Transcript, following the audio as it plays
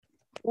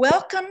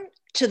Welcome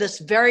to this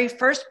very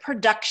first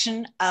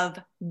production of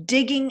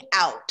Digging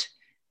Out.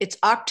 It's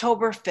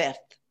October 5th,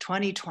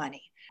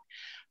 2020.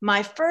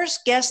 My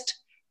first guest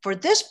for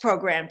this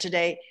program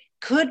today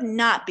could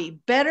not be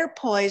better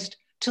poised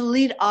to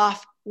lead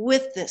off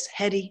with this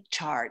heady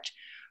charge.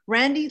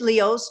 Randy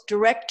Leos,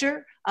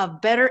 director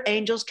of Better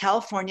Angels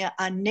California,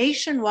 a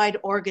nationwide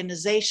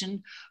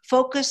organization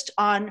focused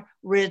on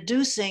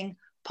reducing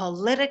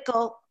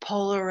political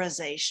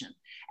polarization.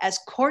 As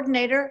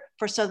coordinator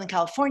for Southern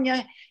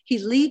California, he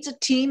leads a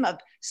team of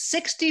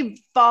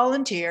 60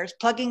 volunteers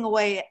plugging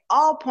away at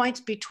all points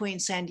between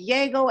San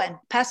Diego and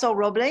Paso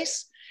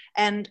Robles,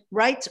 and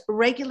writes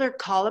regular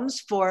columns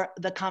for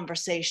The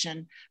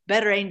Conversation,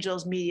 Better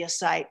Angels media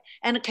site,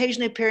 and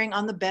occasionally appearing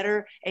on the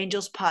Better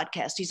Angels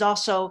podcast. He's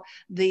also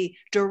the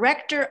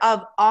director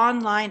of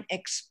online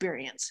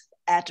experience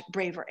at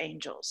Braver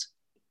Angels.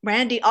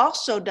 Randy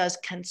also does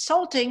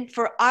consulting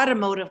for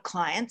automotive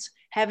clients,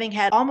 having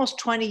had almost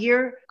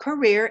 20-year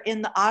career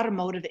in the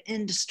automotive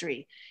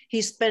industry.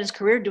 He spent his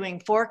career doing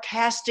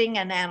forecasting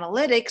and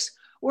analytics,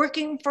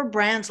 working for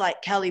brands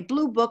like Kelley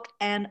Blue Book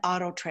and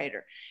Auto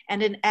Trader,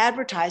 and in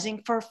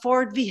advertising for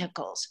Ford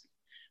vehicles.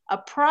 A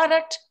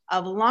product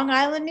of Long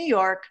Island, New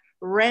York,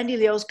 Randy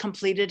Leos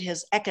completed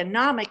his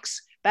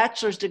economics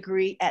bachelor's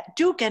degree at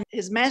Duke and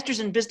his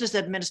master's in business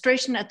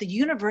administration at the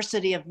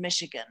University of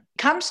Michigan.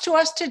 Comes to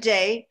us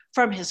today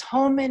from his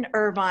home in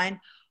Irvine.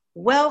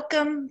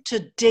 Welcome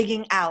to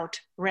Digging Out,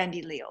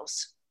 Randy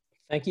Leos.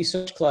 Thank you so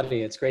much,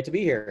 Claudia. It's great to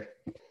be here.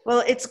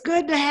 Well, it's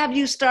good to have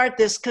you start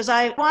this because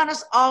I want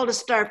us all to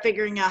start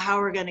figuring out how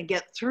we're going to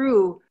get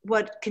through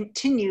what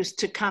continues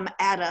to come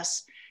at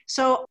us.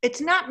 So it's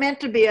not meant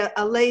to be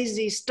a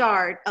lazy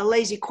start, a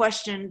lazy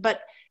question, but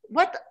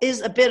what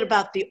is a bit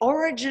about the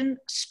origin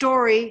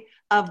story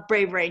of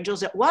Braver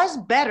Angels? It was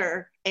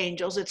Better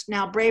Angels, it's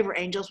now Braver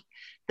Angels,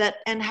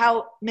 and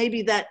how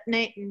maybe that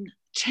name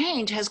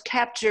change has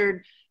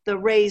captured the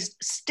raised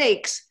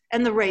stakes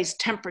and the raised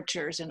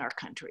temperatures in our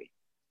country.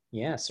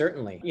 Yeah,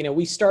 certainly.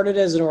 We started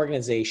as an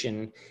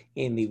organization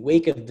in the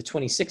wake of the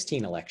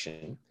 2016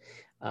 election,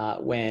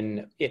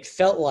 when it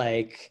felt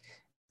like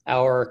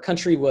our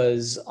country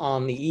was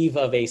on the eve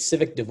of a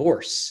civic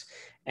divorce.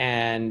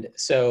 And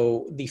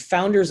so the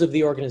founders of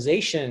the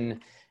organization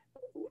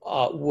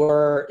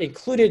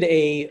included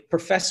a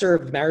professor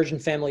of marriage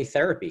and family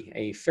therapy,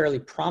 a fairly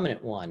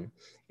prominent one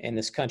in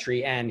this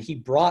country. And he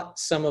brought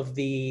some of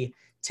the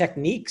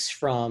techniques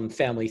from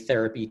family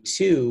therapy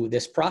to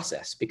this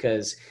process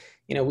because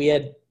we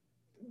had,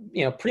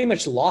 pretty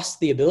much lost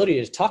the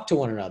ability to talk to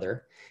one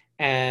another.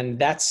 And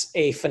that's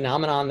a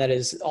phenomenon that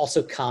is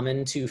also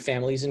common to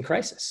families in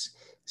crisis.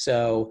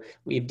 So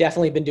we've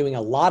definitely been doing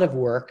a lot of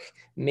work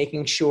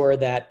making sure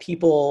that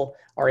people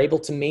are able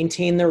to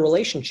maintain their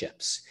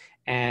relationships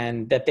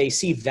and that they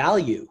see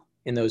value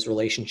in those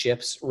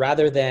relationships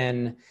rather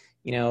than,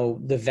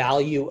 the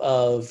value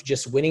of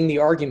just winning the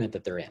argument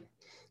that they're in.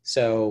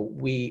 So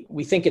we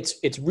think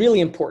it's really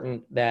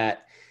important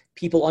that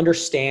people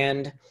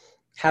understand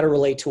how to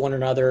relate to one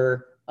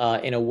another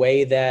in a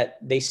way that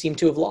they seem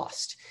to have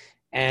lost.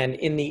 And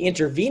in the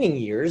intervening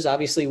years,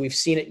 obviously, we've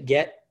seen it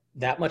get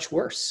that much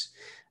worse.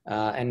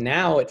 And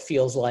now it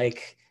feels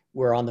like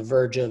we're on the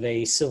verge of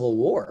a civil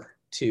war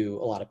to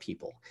a lot of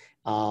people.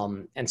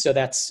 And so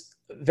that's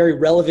very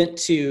relevant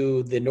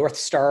to the North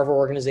Star of our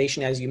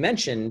organization. As you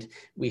mentioned,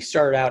 we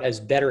started out as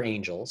Better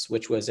Angels,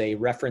 which was a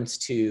reference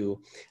to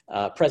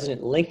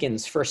President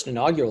Lincoln's first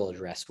inaugural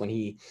address when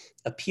he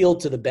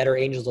appealed to the better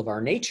angels of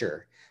our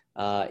nature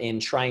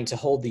in trying to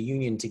hold the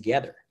Union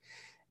together.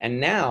 And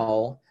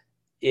now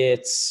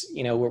it's,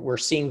 we're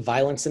seeing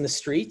violence in the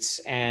streets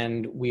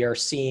and we are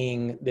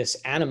seeing this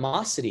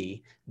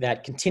animosity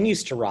that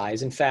continues to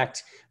rise. In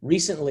fact,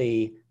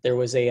 recently there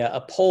was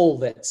a poll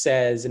that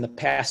says in the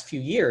past few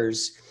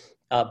years,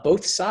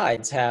 both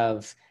sides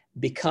have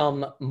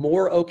become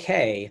more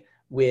okay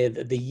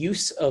with the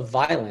use of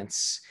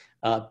violence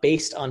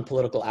based on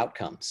political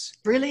outcomes.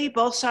 Really?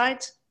 Both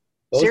sides?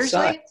 Both Seriously?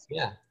 sides,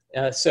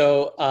 yeah.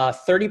 So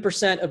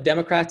 30% of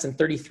Democrats and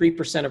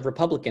 33% of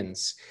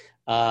Republicans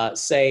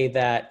say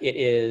that it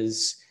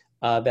is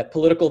that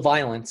political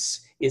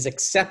violence is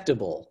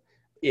acceptable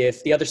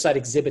if the other side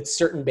exhibits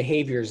certain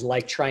behaviors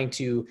like trying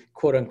to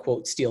quote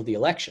unquote steal the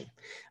election.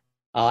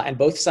 And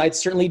both sides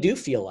certainly do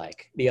feel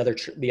like the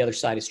other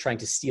side is trying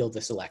to steal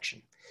this election.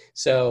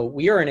 So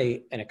we are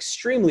in an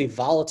extremely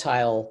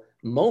volatile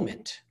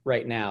moment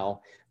right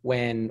now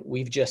when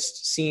we've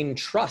just seen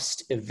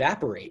trust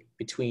evaporate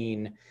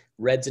between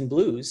reds and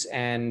blues,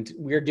 and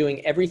we're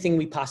doing everything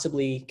we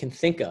possibly can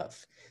think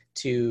of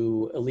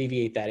to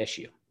alleviate that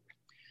issue.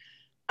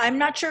 I'm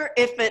not sure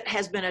if it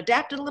has been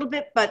adapted a little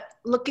bit, but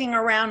looking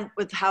around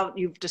with how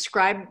you've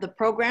described the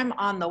program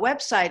on the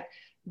website,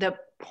 the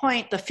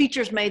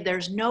features made,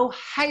 there's no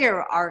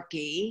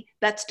hierarchy.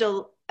 That's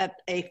still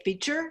a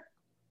feature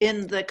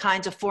in the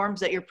kinds of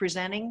forms that you're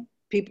presenting,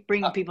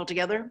 bringing people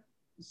together?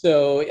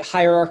 So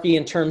hierarchy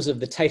in terms of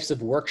the types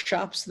of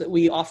workshops that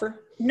we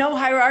offer? no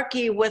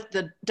hierarchy with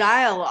the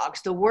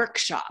dialogues, the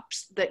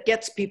workshops that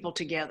gets people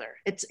together.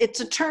 It's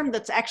a term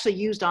that's actually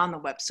used on the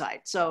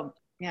website. So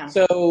yeah.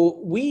 So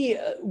we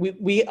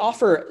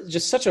offer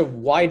just such a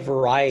wide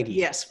variety.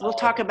 Yes, we'll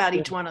talk about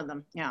each one of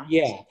them. Yeah.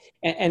 Yeah,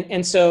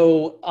 and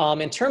so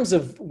in terms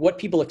of what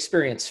people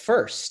experience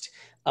first,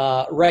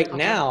 right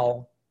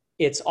now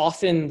it's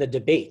often the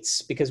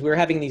debates, because we're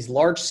having these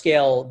large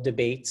scale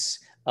debates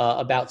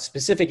about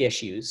specific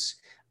issues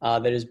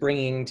that is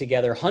bringing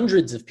together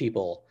hundreds of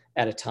people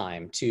at a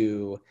time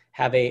to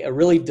have a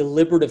really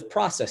deliberative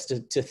process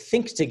to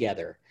think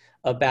together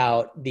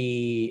about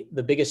the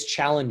biggest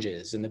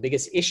challenges and the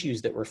biggest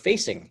issues that we're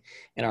facing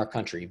in our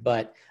country.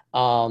 But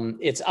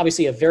it's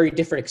obviously a very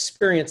different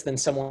experience than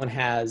someone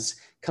has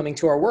coming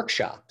to our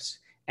workshops.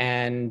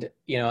 And,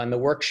 and the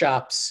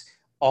workshops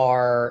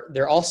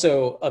they're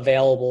also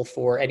available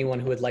for anyone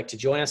who would like to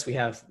join us. We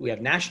have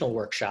national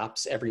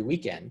workshops every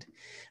weekend.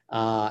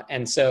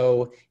 And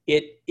so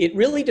it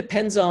really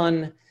depends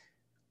on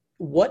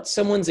what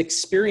someone's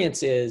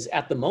experience is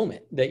at the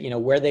moment, that,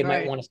 where they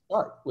might want to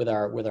start with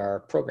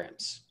our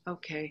programs.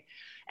 Okay.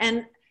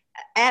 And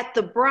at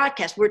the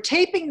broadcast, we're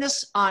taping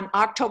this on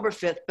October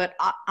 5th, but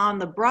on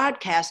the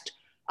broadcast,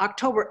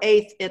 October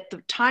 8th, at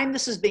the time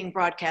this is being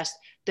broadcast,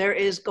 there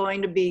is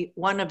going to be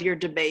one of your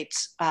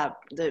debates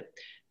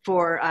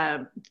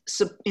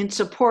in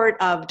support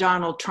of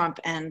Donald Trump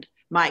and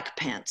Mike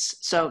Pence.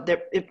 So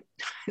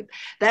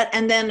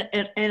and then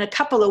in a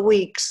couple of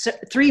weeks,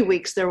 3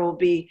 weeks, there will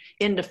be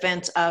in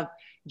defense of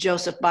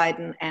Joseph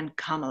Biden and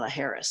Kamala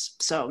Harris.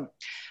 So,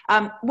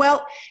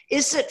 well,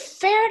 is it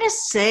fair to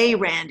say,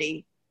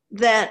 Randy,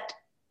 that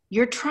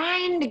you're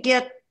trying to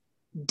get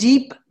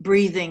deep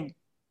breathing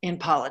in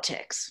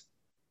politics?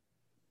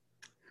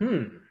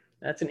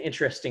 That's an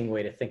interesting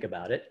way to think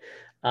about it.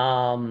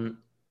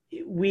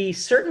 We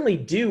certainly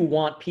do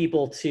want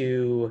people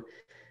to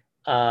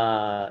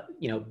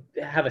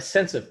have a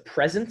sense of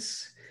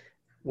presence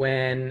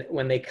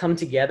when they come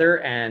together,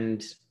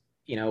 and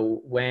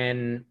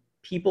when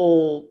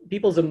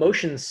people's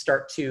emotions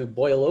start to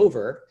boil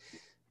over.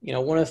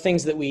 One of the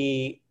things that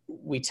we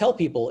tell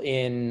people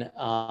in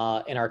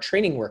our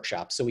training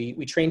workshops, so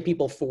we train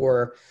people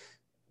for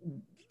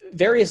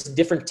various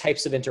different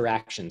types of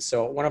interactions.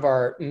 So one of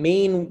our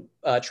main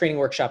training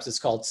workshops is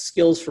called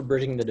Skills for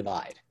Bridging the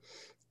Divide,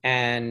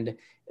 and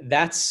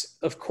that's,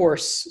 of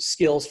course,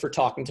 skills for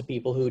talking to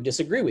people who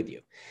disagree with you.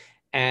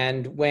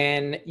 And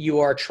when you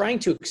are trying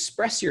to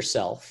express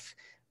yourself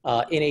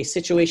in a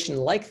situation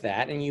like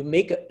that, and you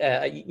make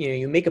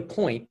a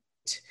point,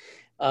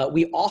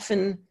 we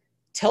often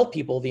tell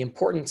people the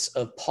importance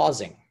of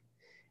pausing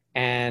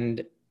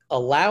and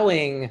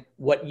allowing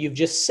what you've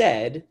just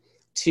said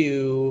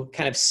to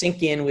kind of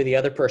sink in with the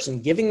other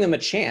person, giving them a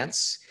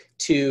chance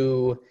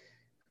to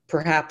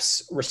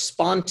perhaps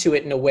respond to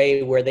it in a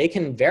way where they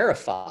can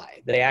verify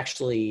that they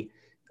actually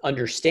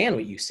understand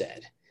what you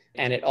said.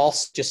 And it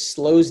also just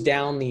slows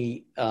down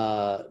the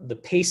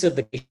pace of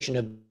the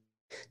conversation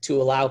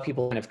to allow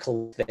people to kind of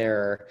collect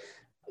their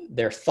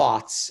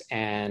thoughts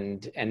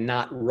and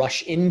not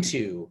rush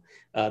into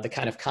the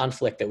kind of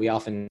conflict that we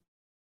often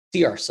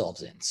see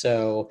ourselves in.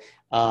 So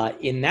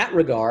in that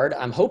regard,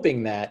 I'm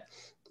hoping that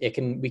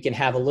we can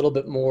have a little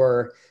bit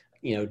more,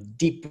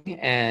 deep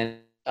and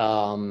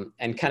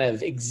kind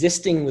of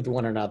existing with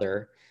one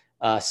another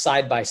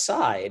side by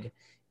side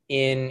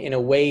in a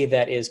way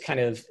that is kind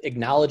of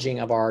acknowledging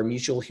of our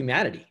mutual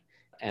humanity.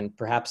 And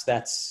perhaps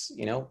that's,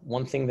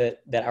 one thing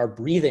that our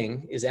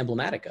breathing is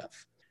emblematic of.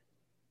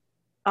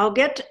 I'll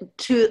get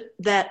to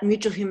that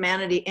mutual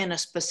humanity in a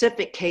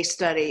specific case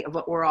study of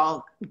what we're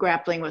all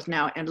grappling with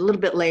now and a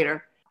little bit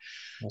later.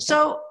 Okay.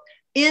 So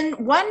in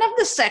one of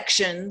the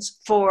sections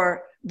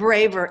for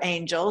Braver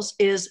Angels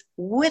is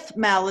with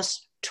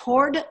malice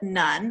toward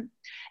none.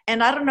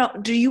 And I don't know,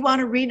 do you want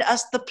to read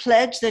us the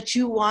pledge that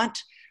you want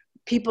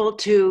people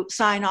to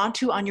sign on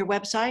to on your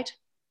website?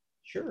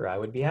 Sure, I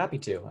would be happy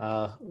to.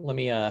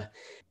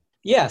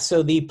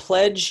 So the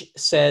pledge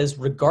says,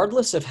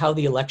 regardless of how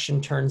the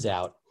election turns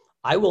out,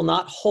 I will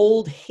not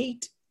hold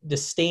hate,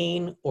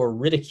 disdain, or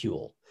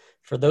ridicule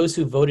for those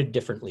who voted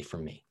differently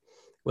from me.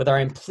 Whether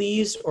I'm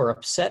pleased or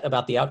upset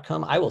about the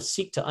outcome, I will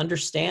seek to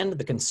understand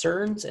the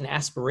concerns and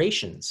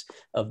aspirations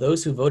of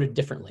those who voted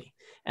differently,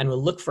 and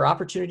will look for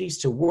opportunities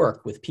to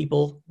work with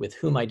people with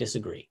whom I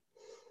disagree.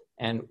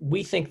 And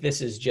we think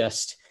this is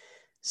just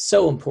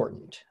so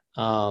important.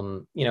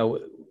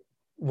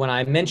 When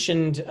I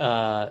mentioned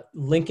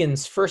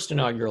Lincoln's first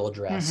inaugural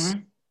address,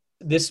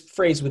 this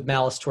phrase with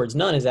malice towards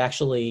none is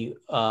actually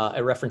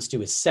a reference to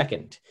his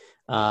second.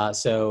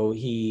 So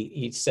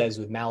he says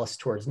with malice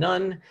towards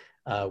none,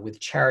 with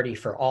charity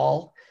for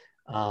all,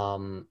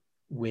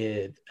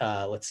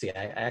 let's see,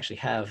 I actually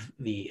have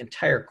the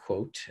entire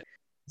quote.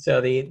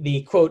 So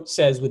the quote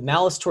says, with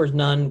malice towards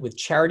none, with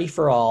charity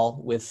for all,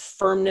 with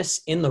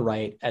firmness in the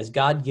right, as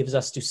God gives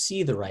us to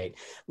see the right,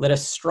 let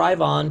us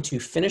strive on to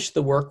finish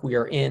the work we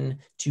are in,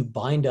 to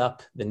bind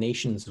up the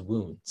nation's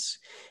wounds.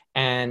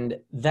 And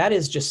that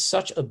is just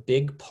such a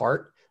big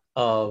part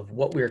of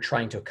what we're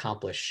trying to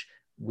accomplish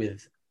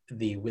with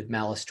the With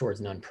Malice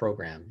Towards None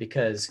program,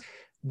 because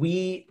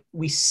we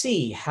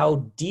see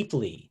how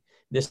deeply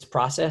this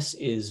process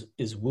is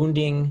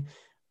wounding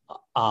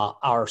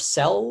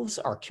ourselves,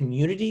 our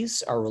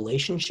communities, our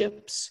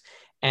relationships.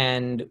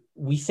 And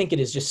we think it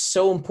is just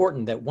so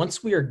important that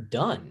once we are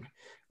done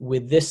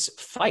with this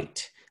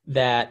fight,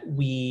 that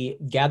we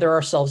gather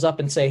ourselves up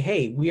and say,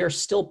 hey, we are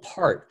still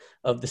part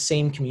of the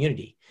same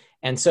community.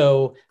 And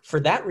so for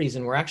that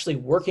reason, we're actually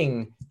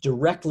working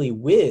directly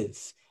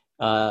with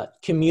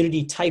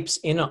community types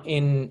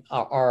in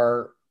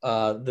our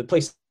the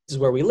places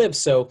where we live.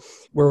 So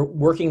we're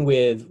working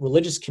with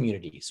religious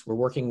communities. We're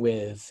working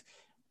with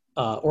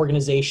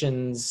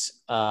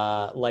organizations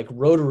like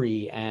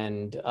Rotary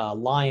and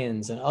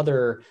Lions and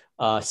other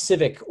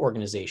civic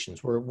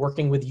organizations. We're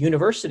working with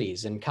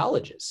universities and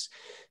colleges.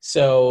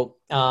 So,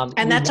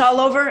 and that's all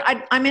over.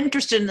 I'm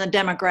interested in the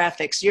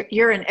demographics.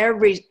 You're in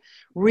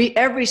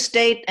every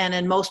state and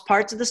in most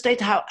parts of the state.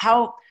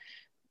 How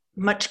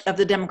much of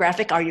the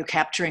demographic are you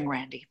capturing,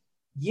 Randy?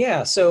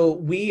 Yeah, so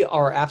we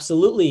are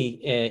absolutely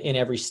in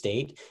every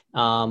state,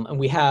 and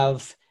we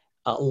have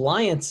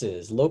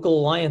local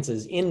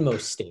alliances in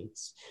most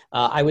states.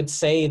 I would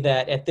say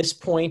that at this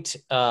point,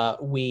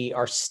 we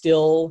are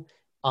still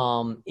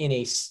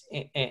in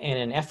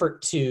an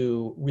effort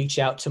to reach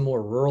out to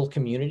more rural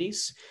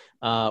communities.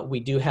 We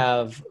do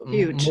have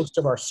most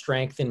of our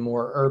strength in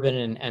more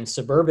urban and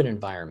suburban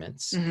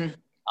environments.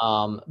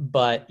 Mm-hmm.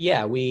 But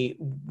yeah, we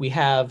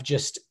have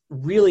just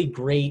really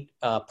great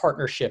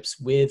partnerships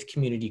with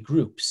community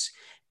groups,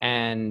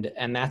 and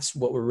that's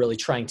what we're really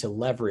trying to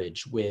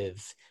leverage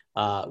with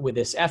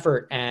this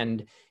effort.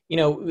 And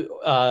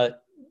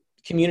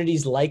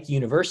communities like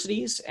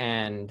universities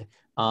and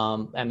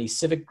these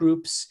civic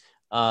groups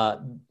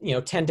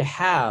tend to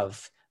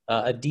have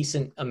a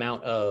decent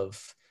amount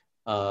of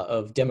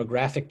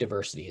demographic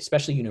diversity,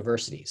 especially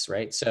universities,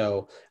 right?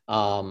 So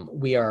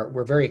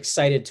we're very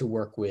excited to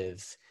work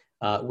with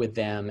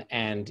them.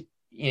 And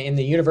in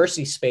the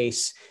university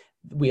space,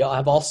 we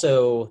have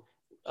also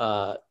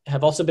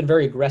been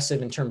very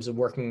aggressive in terms of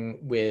working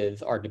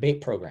with our debate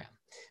program,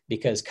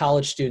 because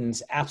college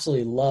students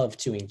absolutely love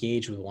to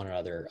engage with one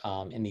another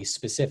in these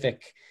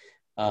specific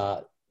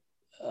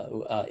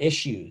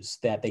issues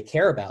that they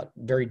care about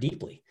very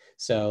deeply.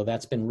 So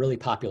that's been really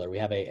popular. We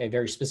have a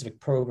very specific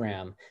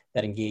program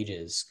that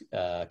engages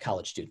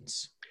college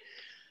students.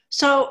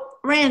 So,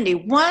 Randy,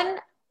 one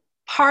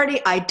party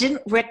I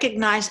didn't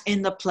recognize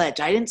in the pledge,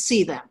 I didn't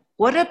see them.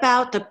 What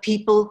about the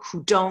people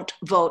who don't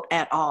vote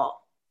at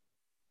all?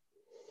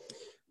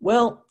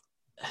 Well,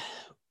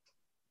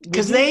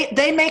 because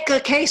they make a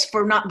case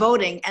for not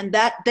voting, and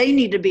that they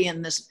need to be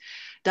in this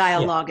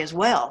dialogue as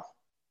well.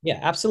 Yeah,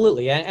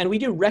 absolutely. And we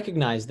do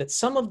recognize that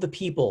some of the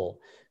people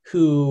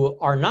who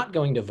are not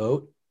going to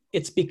vote,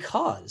 it's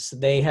because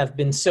they have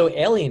been so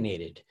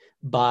alienated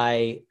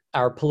by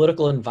our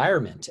political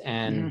environment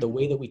and the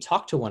way that we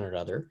talk to one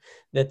another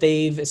that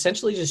they've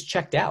essentially just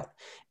checked out.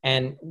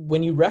 And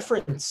when you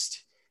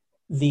referenced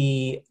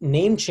the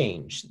name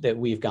change that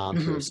we've gone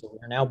through, so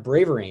we're now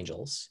Braver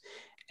Angels,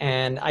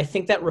 and I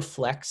think that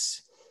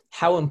reflects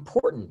how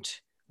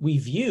important we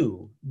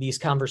view these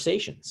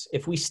conversations.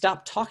 If we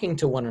stop talking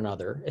to one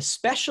another,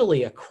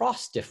 especially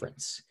across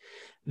difference,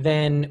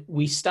 then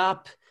we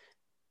stop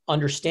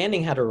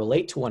understanding how to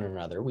relate to one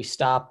another. We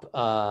stop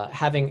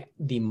having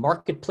the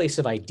marketplace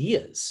of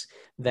ideas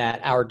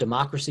that our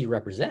democracy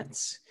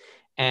represents.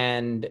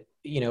 And,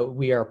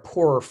 we are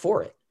poorer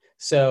for it.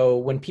 So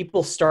when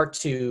people start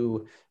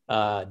to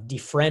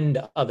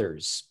defriend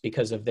others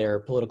because of their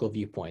political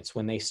viewpoints,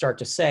 when they start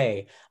to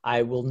say,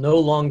 I will no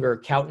longer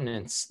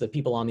countenance the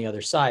people on the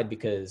other side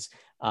because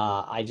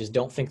I just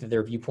don't think that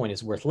their viewpoint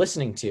is worth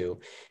listening to,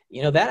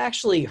 that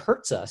actually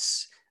hurts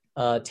us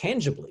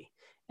tangibly.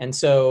 And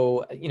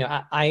so,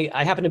 I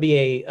happen to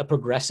be a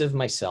progressive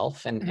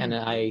myself, and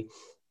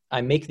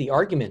I make the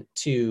argument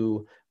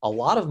to a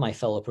lot of my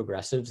fellow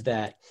progressives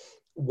that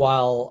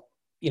while,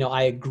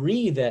 I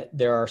agree that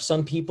there are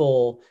some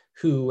people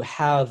who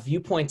have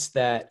viewpoints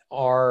that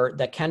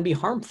can be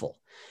harmful,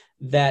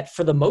 that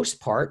for the most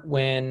part,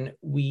 when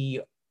we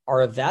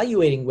are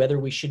evaluating whether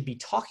we should be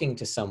talking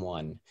to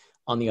someone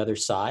on the other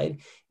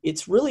side,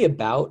 it's really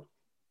about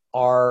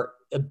our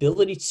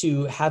ability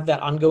to have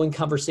that ongoing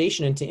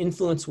conversation and to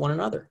influence one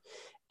another.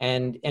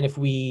 And if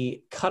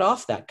we cut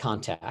off that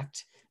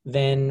contact,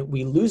 then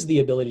we lose the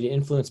ability to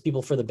influence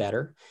people for the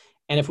better.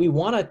 And if we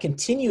want to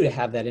continue to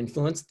have that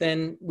influence,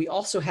 then we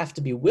also have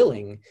to be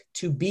willing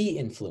to be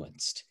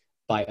influenced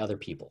by other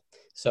people.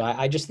 So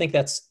I just think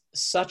that's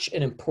such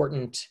an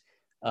important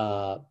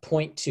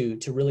point to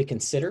really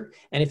consider.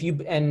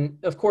 And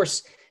of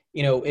course,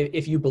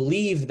 if you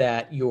believe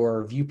that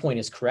your viewpoint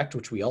is correct,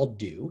 which we all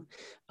do,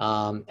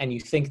 and you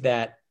think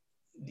that,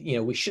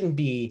 we shouldn't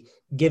be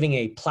giving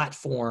a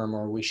platform,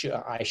 or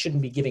I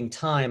shouldn't be giving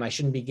time, I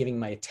shouldn't be giving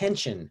my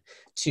attention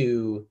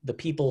to the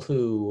people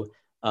who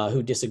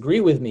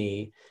disagree with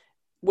me.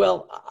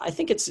 Well, I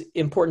think it's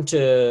important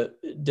to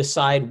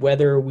decide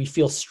whether we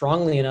feel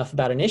strongly enough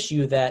about an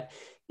issue that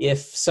if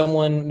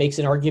someone makes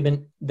an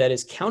argument that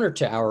is counter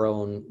to our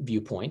own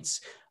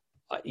viewpoints,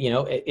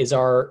 is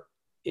our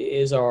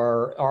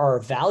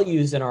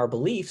values and our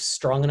beliefs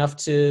strong enough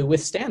to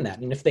withstand that?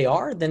 And if they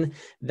are, then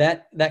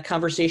that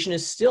conversation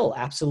is still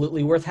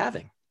absolutely worth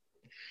having.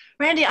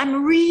 Randy,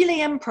 I'm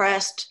really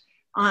impressed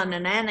on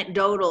an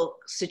anecdotal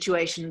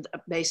situation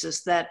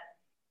basis that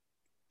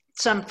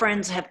some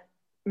friends have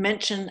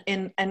mentioned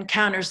in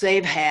encounters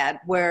they've had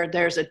where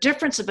there's a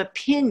difference of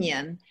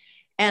opinion,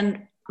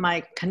 and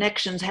my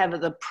connections have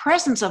the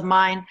presence of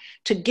mind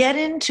to get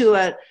into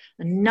a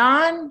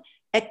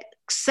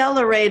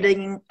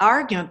non-accelerating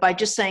argument by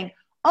just saying,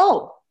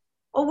 oh,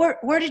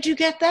 where did you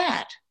get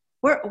that?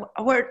 Where,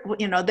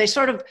 they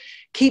sort of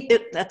keep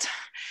it, that's,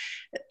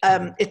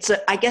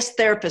 I guess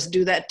therapists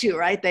do that too,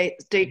 right?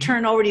 They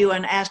turn over to you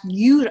and ask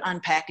you to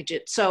unpackage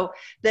it. So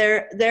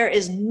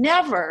it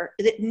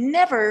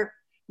never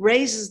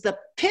raises the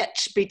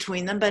pitch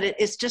between them, but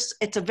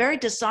it's a very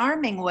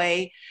disarming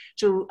way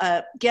to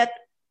get,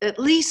 at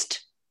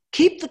least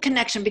keep the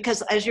connection,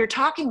 because as you're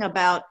talking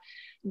about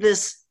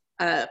this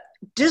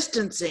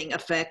distancing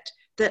effect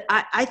that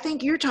I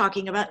think you're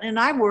talking about, and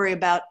I worry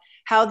about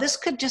how this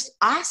could just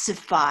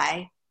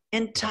ossify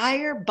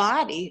entire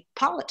body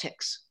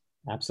politics.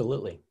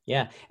 Absolutely.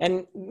 Yeah.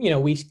 And,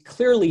 we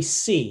clearly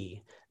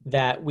see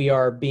that we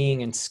are being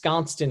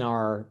ensconced in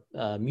our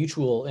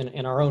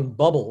in our own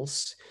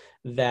bubbles,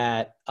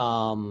 that,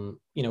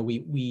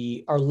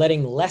 we are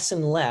letting less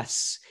and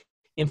less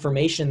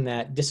information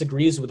that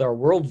disagrees with our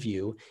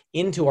worldview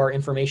into our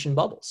information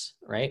bubbles,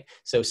 right?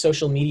 So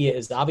social media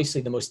is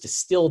obviously the most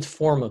distilled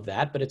form of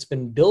that, but it's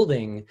been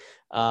building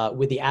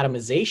with the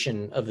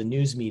atomization of the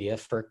news media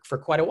for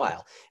quite a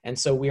while. And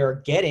so we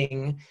are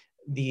getting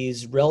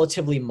these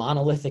relatively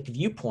monolithic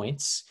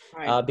viewpoints,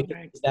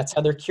 because that's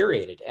how they're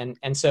curated.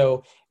 And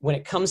so when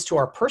it comes to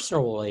our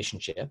personal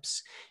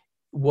relationships,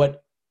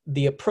 what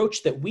the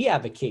approach that we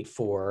advocate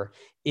for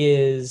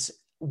is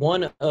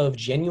one of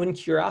genuine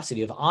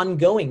curiosity, of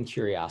ongoing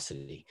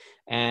curiosity,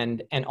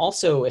 and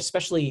also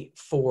especially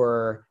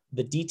for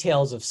the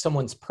details of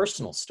someone's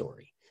personal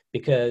story,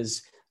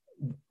 because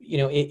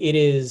it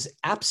is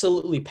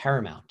absolutely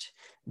paramount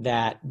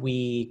that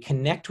we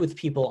connect with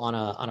people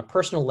on a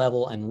personal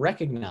level and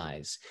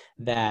recognize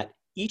that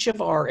each of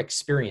our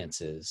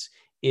experiences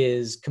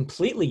is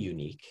completely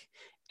unique.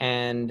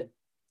 And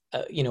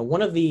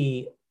one of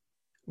the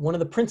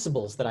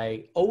principles that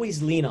I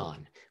always lean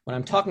on when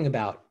I'm talking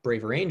about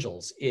Braver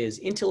Angels is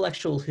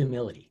intellectual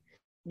humility.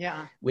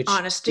 Yeah, which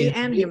honesty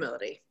and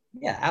humility.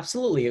 Yeah,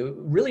 absolutely.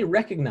 Really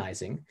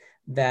recognizing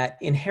that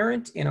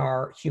inherent in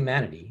our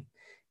humanity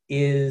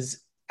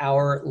is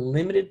our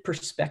limited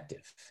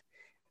perspective.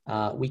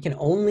 We can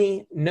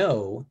only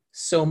know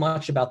so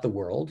much about the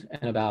world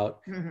and about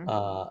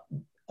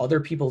other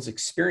people's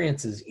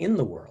experiences in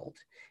the world.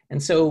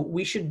 And so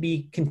we should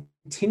be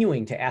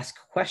continuing to ask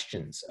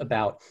questions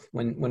about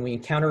when we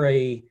encounter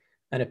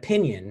an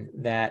opinion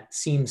that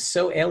seems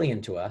so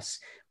alien to us.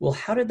 Well,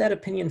 how did that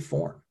opinion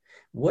form?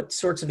 What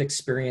sorts of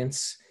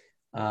experience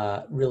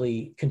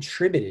really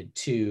contributed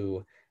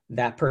to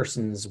that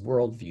person's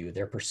worldview,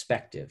 their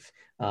perspective?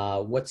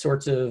 What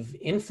sorts of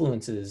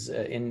influences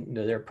in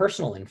their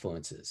personal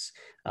influences,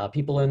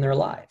 people in their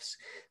lives?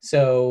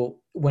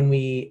 So when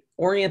we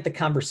orient the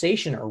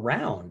conversation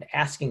around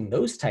asking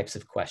those types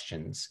of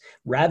questions,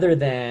 rather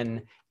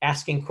than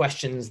asking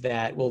questions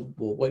that,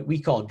 what we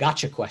call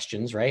gotcha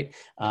questions, right?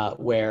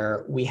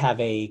 Where we have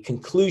a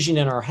conclusion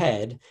in our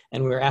head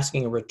and we're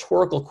asking a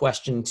rhetorical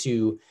question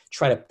to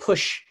try to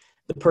push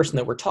the person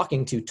that we're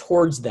talking to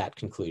towards that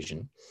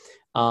conclusion.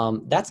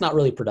 That's not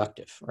really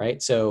productive,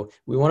 right? So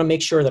we want to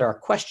make sure that our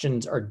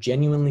questions are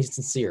genuinely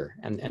sincere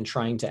and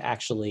trying to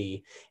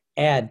actually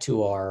add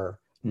to our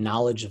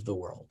knowledge of the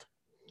world.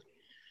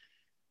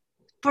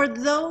 For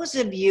those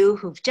of you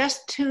who've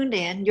just tuned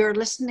in, you're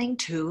listening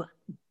to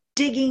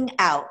Digging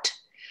Out.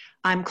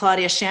 I'm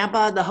Claudia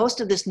Shambaugh, the host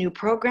of this new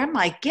program.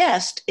 My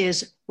guest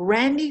is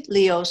Randy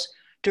Leos,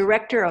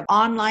 Director of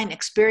Online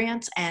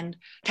Experience and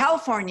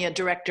California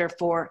Director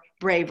for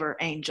Braver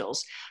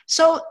Angels.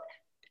 So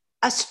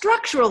a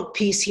structural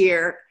piece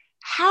here,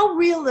 how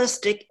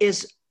realistic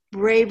is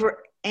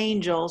Braver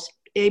Angels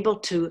able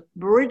to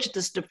bridge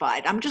this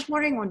divide? I'm just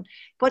wondering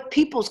what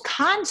people's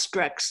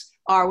constructs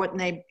are when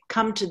they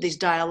come to these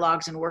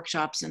dialogues and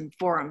workshops and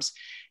forums.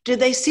 Do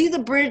they see the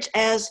bridge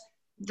as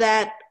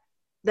that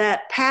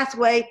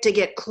pathway to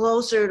get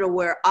closer to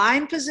where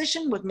I'm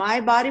positioned with my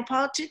body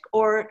politic,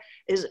 or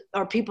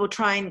are people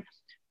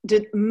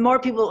do more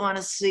people want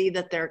to see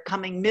that they're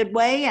coming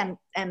midway,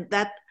 and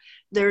that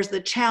there's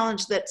the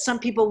challenge that some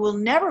people will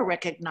never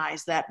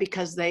recognize that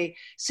because they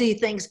see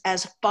things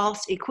as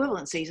false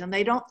equivalencies and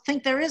they don't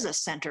think there is a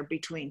center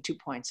between 2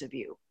 points of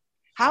view?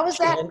 How does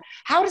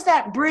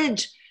that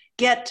bridge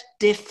get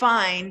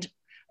defined,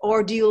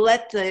 or do you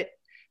let the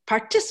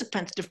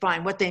participants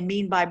define what they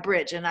mean by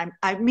bridge? And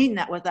I mean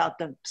that without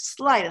the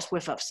slightest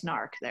whiff of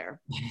snark there.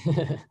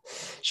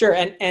 Sure.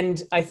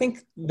 And I think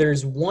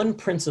there's one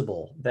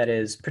principle that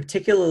is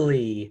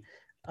particularly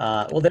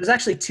Well, there's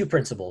actually two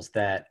principles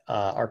that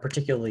are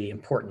particularly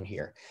important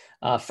here.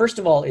 First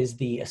of all is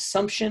the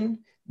assumption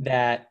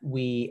that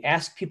we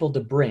ask people to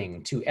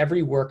bring to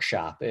every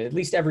workshop, at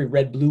least every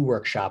red-blue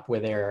workshop where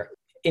they're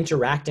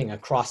interacting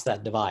across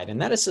that divide.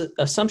 And that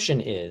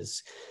assumption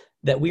is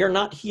that we are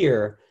not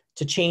here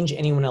to change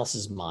anyone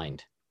else's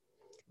mind.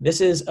 This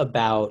is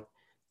about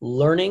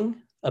learning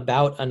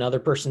about another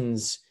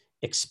person's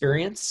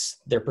experience,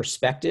 their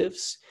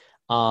perspectives.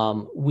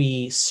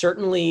 We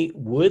certainly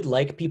would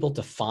like people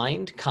to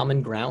find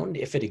common ground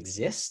if it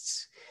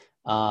exists,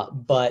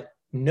 but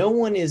no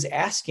one is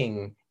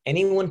asking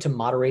anyone to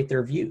moderate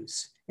their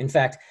views. In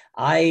fact,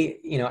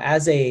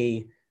 as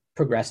a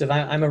progressive,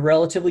 I'm a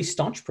relatively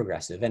staunch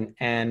progressive,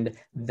 and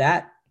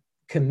that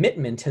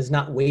commitment has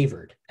not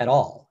wavered at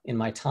all in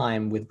my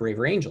time with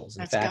Braver Angels.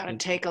 That's got to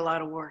take a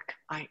lot of work.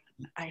 I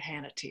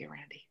hand it to you,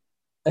 Randy.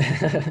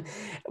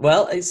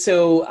 Well,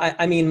 so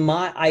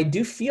I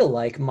do feel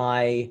like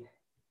my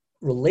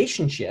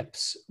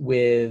relationships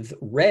with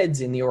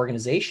Reds in the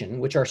organization,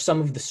 which are some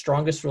of the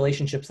strongest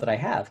relationships that I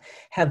have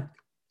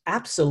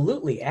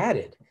absolutely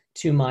added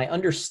to my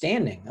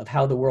understanding of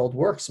how the world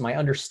works, my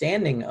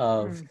understanding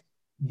of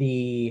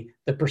the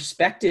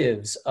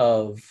perspectives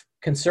of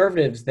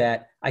conservatives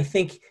that I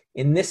think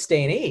in this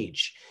day and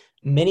age,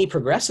 many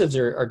progressives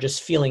are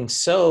just feeling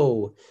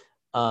so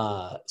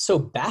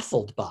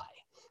baffled by.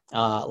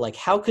 Like,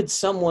 how could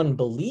someone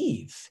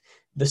believe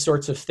the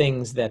sorts of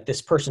things that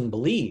this person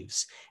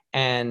believes?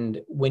 And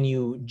when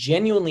you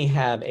genuinely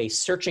have a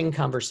searching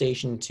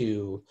conversation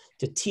to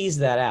tease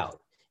that out,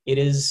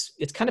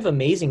 it's kind of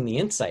amazing the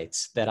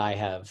insights that I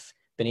have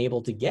been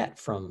able to get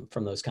from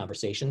those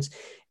conversations.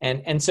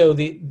 And so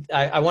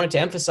I wanted to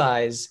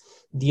emphasize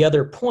the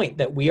other point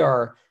that we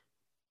are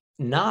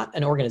not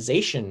an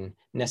organization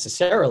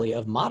necessarily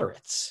of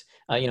moderates.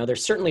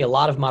 There's certainly a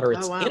lot of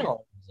moderates in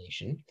our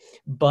organization,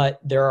 but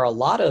there are a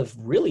lot of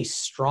really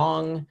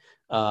strong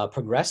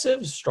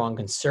progressives, strong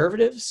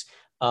conservatives,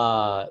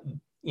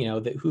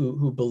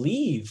 who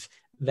believe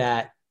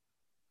that,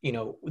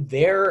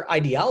 their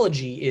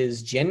ideology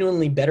is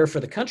genuinely better for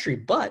the country,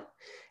 but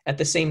at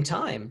the same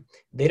time,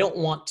 they don't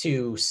want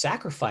to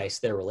sacrifice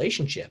their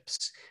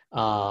relationships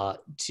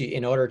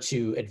in order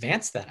to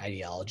advance that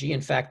ideology.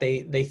 In fact,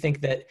 they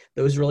think that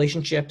those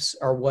relationships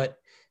are what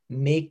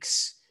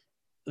makes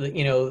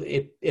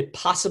it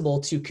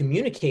possible to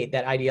communicate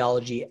that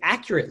ideology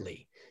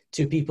accurately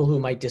to people who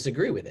might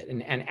disagree with it.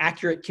 And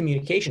accurate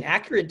communication,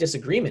 accurate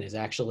disagreement is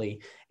actually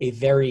a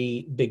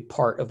very big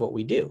part of what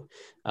we do.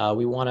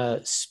 We want to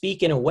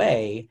speak in a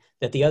way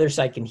that the other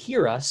side can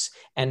hear us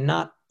and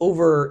not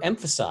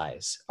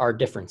overemphasize our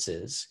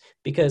differences,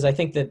 because I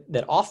think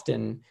that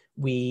often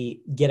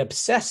we get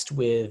obsessed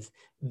with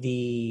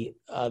the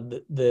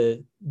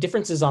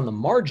differences on the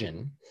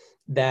margin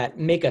that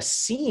make us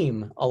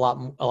seem a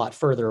lot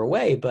further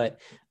away, but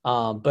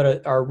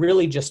are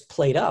really just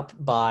played up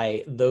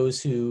by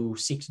those who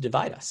seek to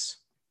divide us.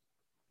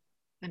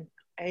 And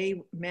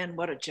amen,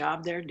 what a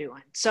job they're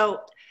doing.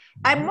 So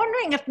I'm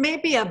wondering if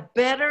maybe a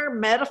better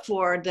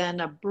metaphor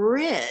than a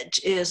bridge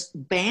is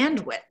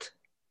bandwidth.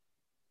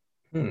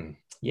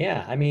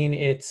 Yeah,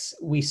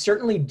 we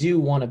certainly do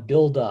want to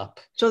build up.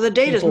 So the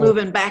data is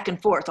moving back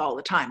and forth all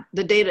the time.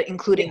 The data,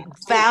 including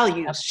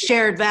values,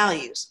 shared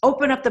values.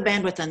 Open up the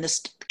bandwidth and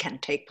this can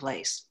take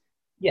place.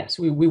 Yes,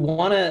 we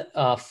want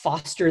to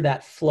foster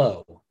that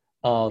flow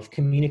of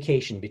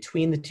communication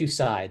between the two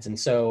sides. And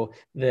so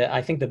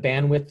I think the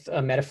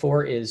bandwidth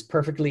metaphor is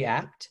perfectly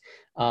apt.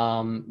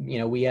 I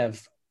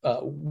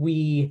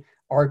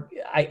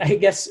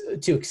guess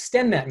to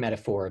extend that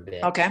metaphor a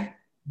bit. Okay.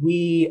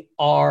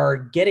 We're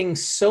getting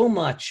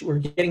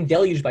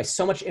deluged by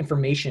so much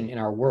information in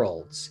our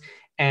worlds,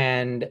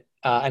 and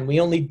we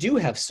only do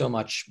have so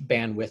much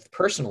bandwidth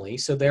personally.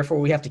 So therefore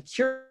we have to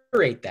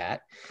curate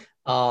that.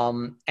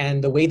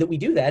 And the way that we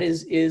do that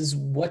is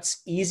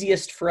what's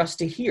easiest for us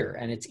to hear.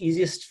 And it's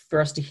easiest for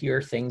us to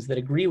hear things that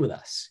agree with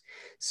us.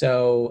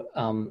 So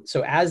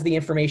as the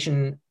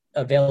information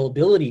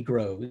availability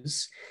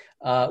grows,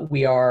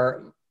 we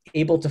are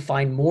able to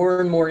find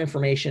more and more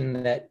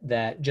information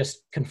that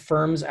just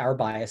confirms our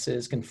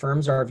biases,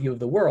 confirms our view of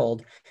the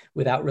world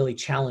without really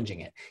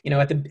challenging it.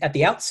 At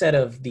the outset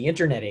of the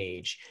internet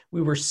age,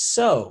 we were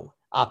so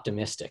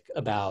optimistic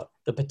about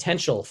the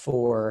potential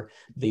for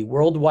the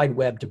World Wide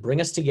Web to bring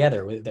us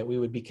together, that we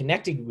would be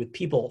connected with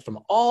people from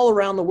all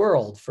around the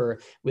world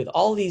with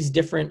all these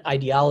different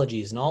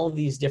ideologies and all of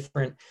these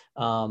different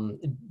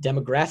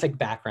demographic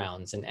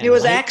backgrounds. And it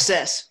was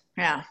access.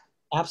 Yeah.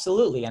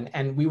 Absolutely.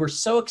 And we were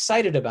so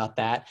excited about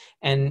that,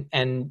 and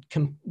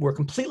we're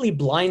completely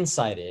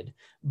blindsided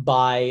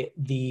by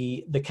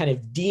the kind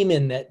of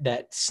demon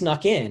that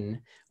snuck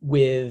in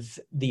with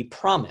the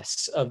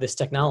promise of this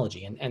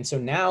technology. And so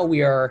now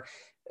we are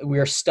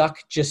stuck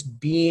just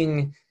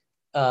being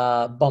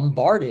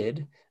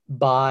bombarded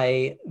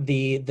by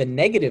the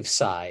negative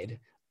side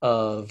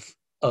of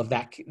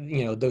that,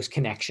 those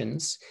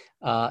connections.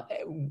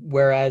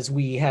 whereas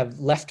we have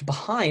left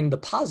behind the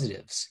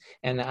positives.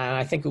 And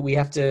I think we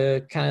have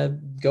to kind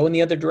of go in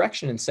the other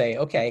direction and say,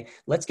 okay,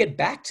 let's get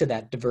back to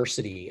that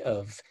diversity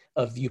of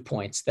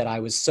viewpoints that I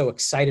was so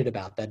excited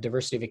about, that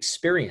diversity of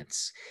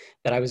experience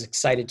that I was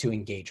excited to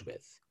engage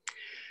with.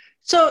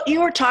 So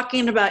you were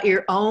talking about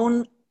your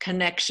own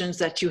connections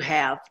that you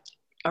have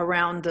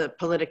around the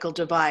political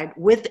divide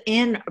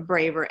within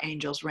Braver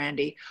Angels,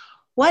 Randy.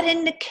 What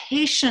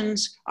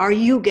indications are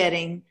you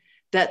getting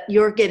that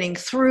you're getting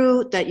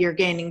through, that you're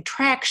gaining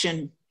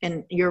traction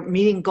and you're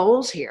meeting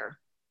goals here?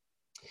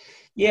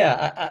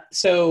 Yeah,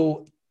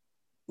 so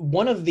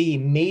one of the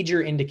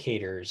major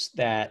indicators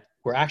that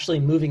we're actually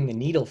moving the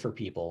needle for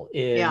people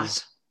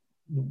is,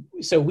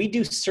 so we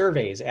do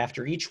surveys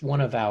after each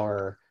one of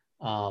our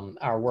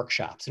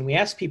workshops, and we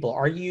ask people,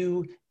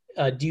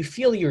 do you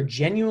feel you're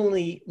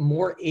genuinely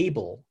more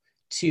able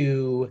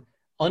to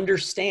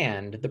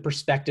understand the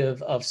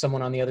perspective of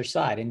someone on the other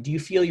side? And do you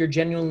feel you're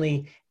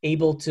genuinely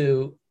able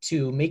to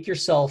make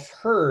yourself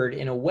heard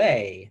in a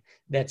way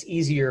that's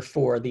easier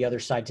for the other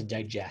side to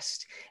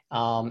digest?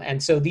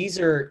 And so these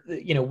are,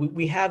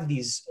 we have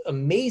these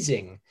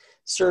amazing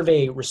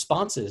survey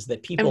responses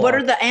that people— And what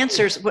are the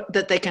answers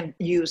that they can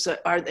use?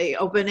 Are they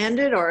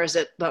open-ended, or is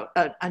it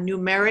a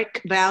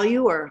numeric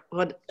value, or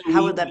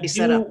how would that be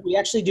set up? We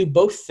actually do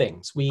both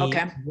things. We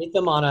Okay. rate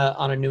them on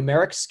a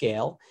numeric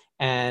scale.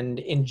 And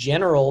in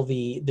general,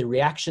 the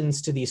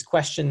reactions to these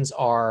questions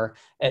are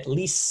at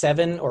least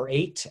 7 or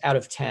 8 out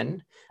of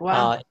 10.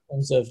 Wow. In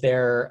terms of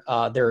their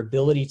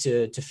ability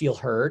to feel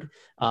heard,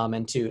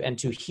 and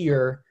to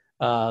hear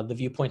the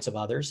viewpoints of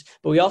others.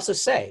 But we also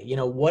say,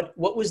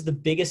 what was the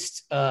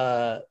biggest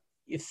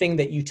thing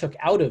that you took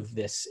out of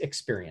this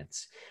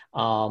experience?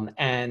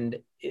 And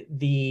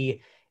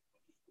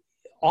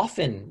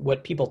often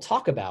what people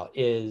talk about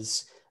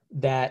is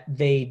that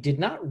they did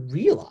not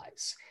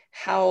realize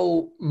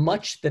how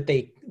much that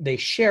they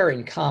share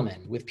in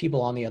common with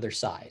people on the other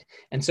side.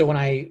 And so when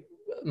I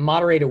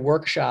moderate a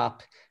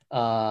workshop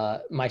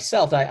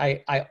myself,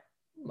 I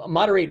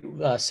moderate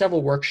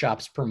several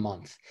workshops per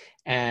month.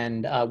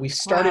 And we've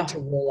started to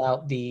roll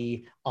out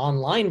the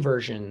online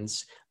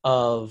versions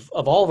of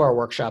all of our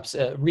workshops.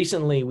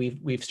 Recently,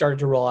 we've started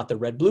to roll out the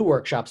red-blue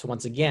workshops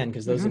once again,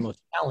 because those are the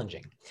most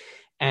challenging.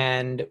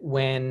 And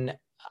when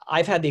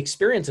I've had the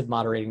experience of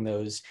moderating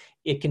those,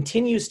 it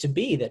continues to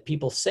be that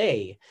people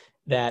say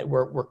that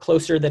we're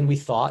closer than we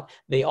thought.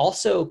 They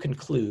also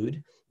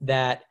conclude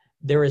that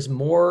there is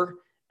more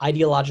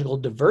ideological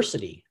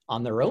diversity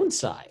on their own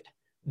side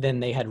than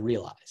they had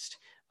realized.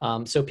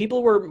 So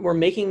people were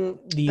making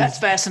these— That's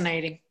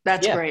fascinating.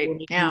 That's great.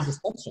 Yeah. These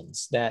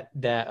assumptions that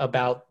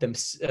about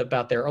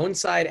their own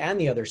side and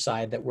the other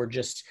side that were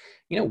just,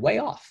 way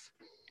off.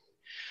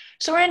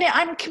 So Randy,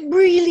 I'm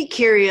really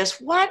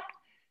curious, what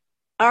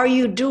are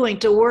you doing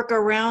to work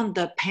around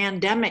the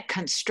pandemic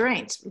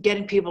constraints,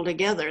 getting people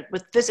together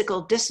with physical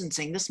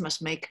distancing? This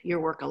must make your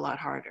work a lot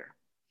harder.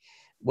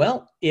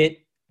 Well,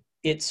 it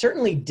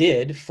certainly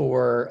did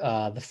for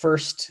the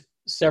first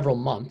several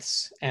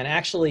months. And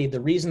actually,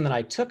 the reason that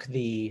I took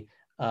the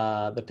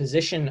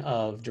position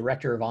of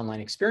director of online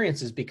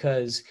experience is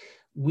because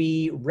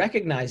we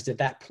recognized at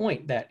that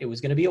point that it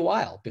was going to be a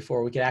while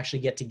before we could actually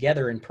get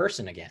together in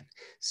person again.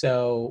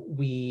 So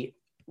we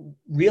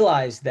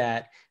realized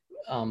that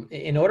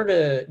in order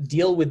to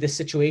deal with this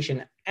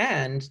situation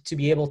and to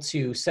be able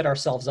to set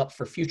ourselves up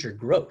for future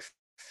growth,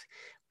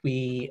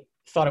 we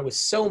thought it was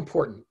so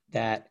important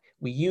that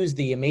we use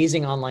the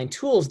amazing online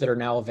tools that are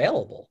now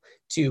available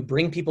to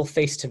bring people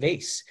face to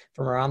face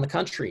from around the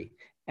country,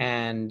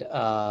 and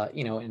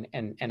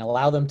and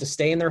allow them to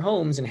stay in their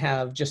homes and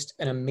have just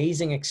an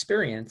amazing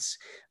experience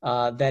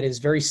that is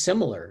very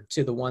similar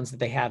to the ones that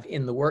they have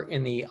in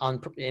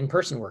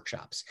in-person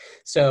workshops.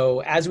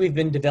 So as we've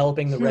been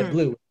developing the red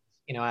blue,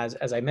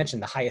 as I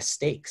mentioned, the highest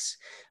stakes,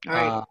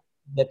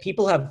 that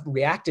people have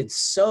reacted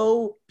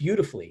so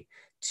beautifully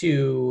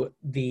to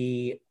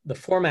the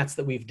formats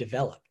that we've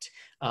developed.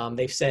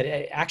 They've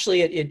said,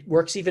 actually, it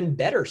works even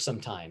better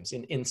sometimes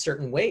in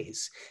certain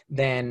ways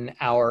than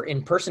our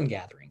in-person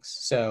gatherings.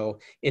 So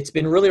it's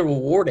been really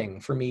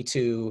rewarding for me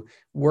to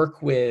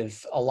work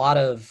with a lot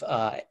of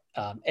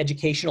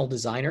educational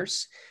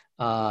designers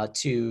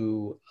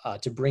to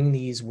bring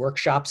these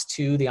workshops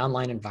to the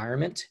online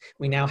environment.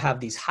 We now have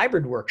these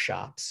hybrid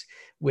workshops,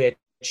 which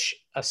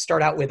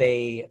start out with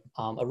a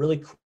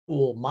really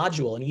cool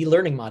module, an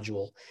e-learning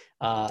module,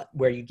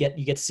 where you get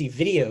to see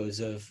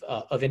videos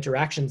of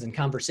interactions and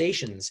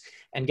conversations,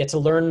 and get to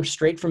learn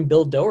straight from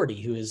Bill Doherty,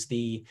 who is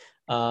the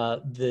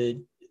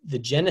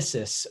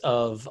genesis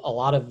of a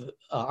lot of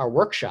our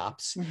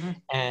workshops.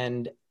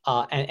 And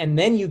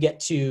then you get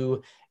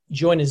to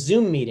join a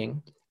Zoom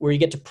meeting where you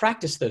get to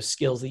practice those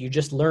skills that you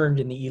just learned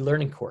in the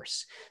e-learning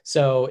course.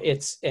 So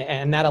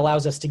and that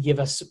allows us to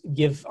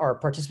give our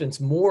participants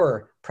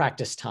more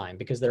practice time,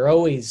 because they're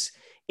always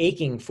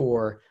aching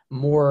for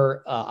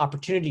more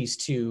opportunities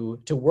to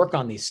work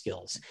on these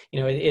skills.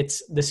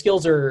 The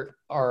skills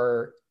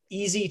are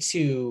easy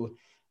to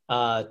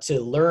to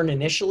learn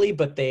initially,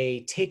 but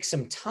they take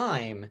some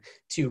time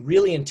to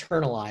really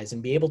internalize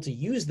and be able to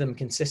use them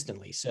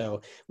consistently.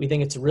 So we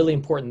think it's really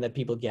important that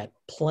people get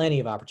plenty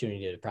of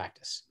opportunity to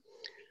practice.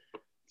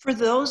 For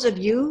those of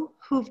you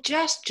who've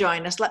just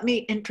joined us, let me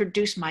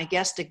introduce my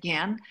guest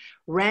again,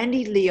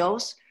 Randy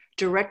Leos,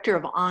 Director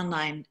of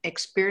Online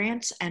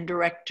Experience and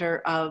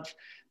Director of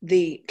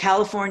the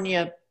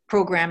California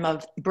program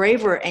of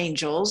Braver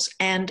Angels.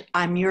 And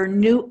I'm your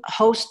new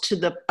host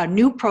to a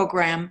new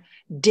program,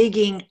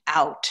 Digging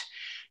Out.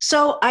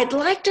 So I'd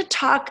like to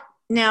talk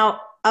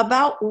now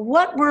about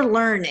what we're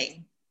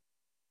learning,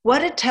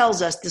 what it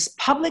tells us, this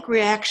public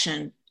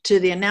reaction to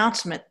the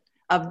announcement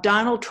of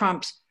Donald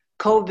Trump's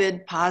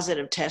COVID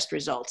positive test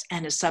results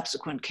and his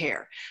subsequent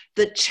care.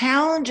 The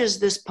challenges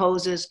this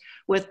poses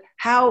with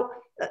how,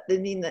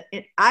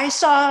 I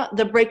saw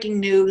the breaking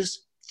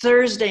news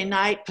Thursday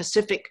night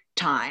Pacific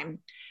time,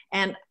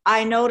 and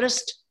I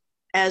noticed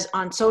as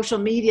on social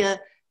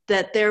media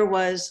that there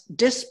was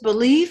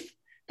disbelief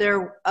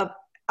there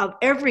of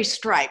every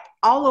stripe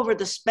all over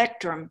the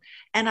spectrum.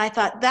 And I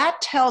thought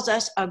that tells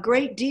us a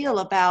great deal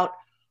about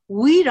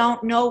we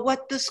don't know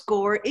what the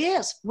score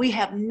is. We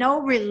have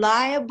no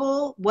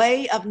reliable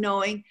way of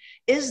knowing,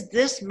 is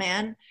this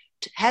man,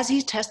 has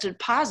he tested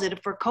positive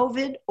for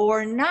COVID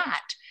or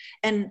not?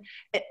 And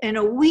in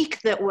a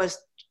week that was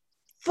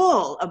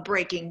full of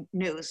breaking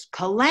news,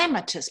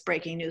 calamitous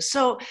breaking news.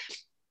 So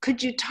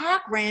could you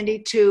talk, Randy,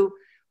 to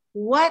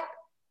what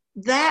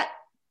that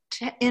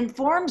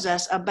informs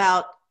us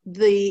about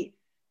the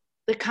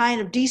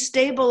kind of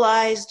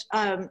destabilized,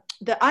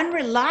 the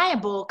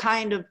unreliable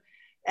kind of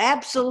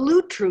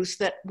absolute truths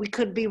that we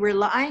could be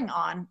relying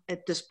on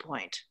at this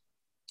point?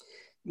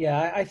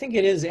 Yeah, I think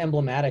it is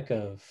emblematic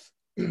of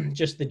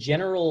just the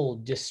general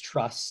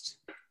distrust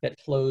that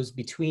flows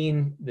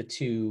between the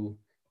two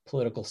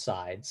political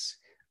sides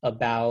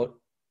about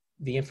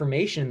the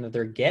information that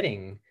they're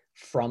getting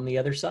from the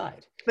other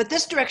side. But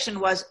this direction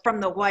was from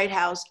the White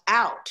House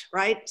out,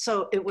 right?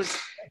 So it was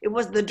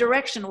the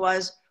direction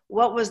was,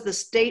 what was the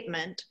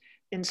statement?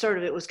 And sort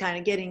of it was kind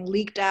of getting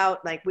leaked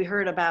out, like we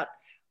heard about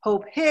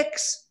Hope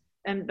Hicks,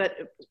 but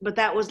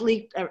that was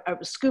leaked,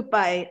 scooped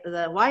by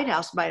the White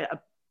House by a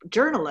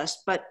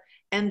journalist.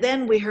 And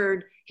then we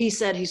heard he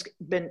said he's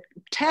been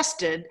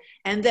tested,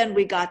 and then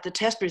we got the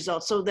test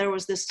results. So there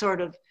was this sort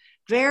of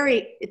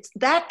it's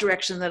that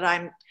direction that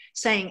I'm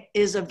saying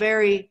is a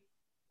very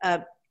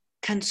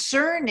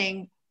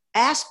concerning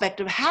aspect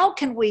of how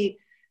can we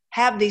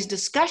have these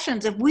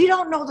discussions if we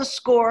don't know the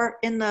score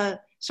in the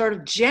sort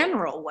of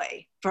general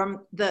way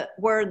from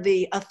where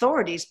the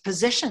authorities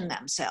position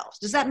themselves.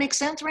 Does that make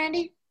sense,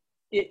 Randy?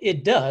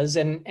 It does.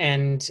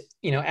 And,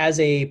 as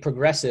a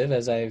progressive,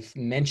 as I've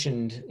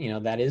mentioned,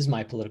 that is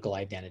my political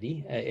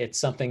identity. It's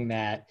something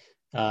that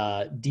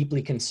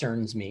deeply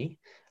concerns me.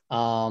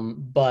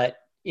 But,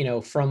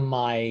 from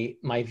my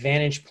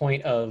vantage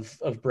point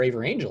of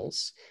Braver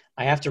Angels,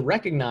 I have to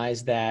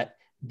recognize that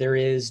there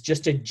is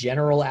just a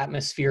general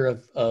atmosphere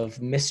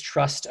of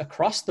mistrust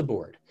across the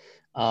board.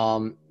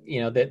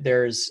 That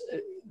there's,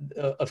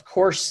 of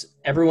course,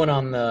 everyone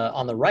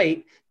on the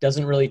right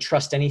doesn't really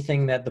trust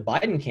anything that the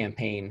Biden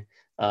campaign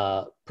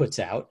puts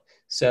out.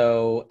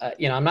 So,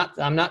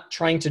 I'm not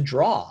trying to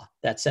draw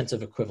that sense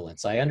of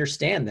equivalence. I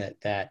understand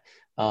that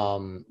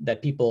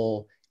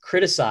people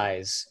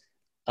criticize,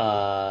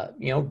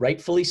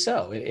 rightfully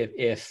so.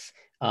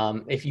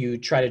 If you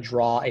try to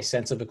draw a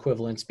sense of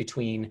equivalence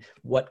between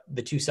what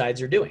the two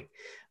sides are doing,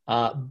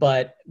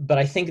 but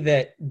I think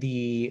that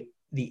the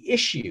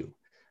issue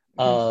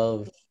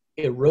of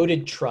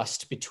eroded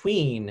trust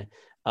between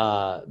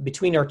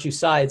our two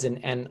sides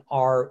and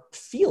our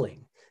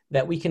feeling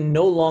that we can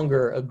no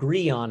longer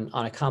agree on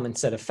a common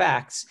set of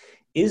facts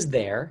is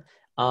there.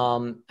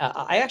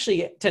 I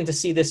actually tend to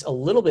see this a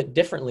little bit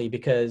differently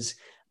because,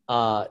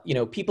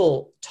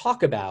 people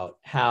talk about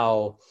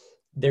how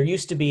there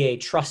used to be a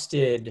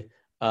trusted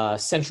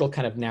central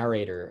kind of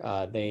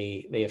narrator.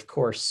 They of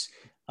course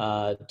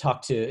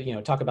talk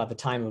about the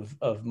time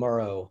of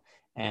Murrow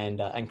and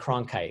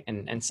Cronkite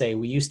and say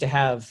we used to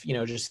have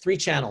just 3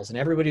 channels and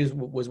everybody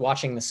was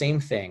watching the same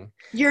thing.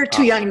 You're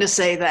too young to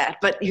say that,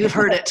 but you've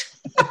heard it.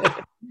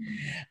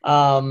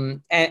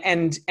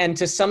 And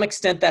to some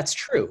extent that's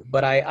true,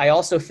 but I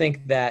also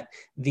think that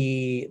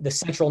the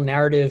central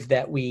narrative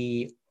that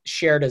we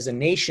shared as a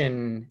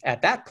nation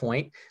at that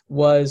point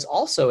was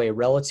also a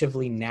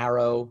relatively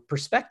narrow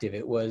perspective.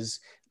 It was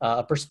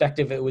a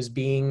perspective, it was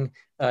being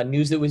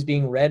news that was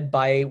being read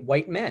by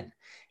white men.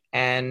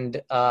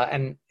 And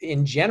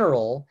in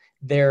general,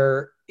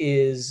 there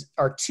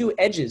are 2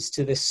 edges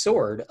to this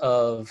sword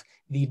of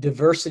the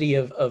diversity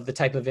of the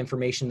type of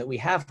information that we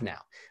have now,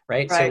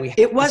 right? So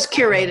it was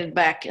curated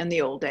back in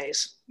the old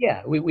days.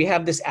 Yeah, we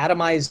have this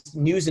atomized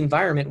news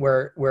environment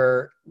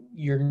where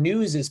your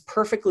news is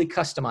perfectly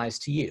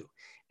customized to you,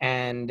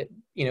 and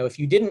if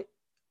you didn't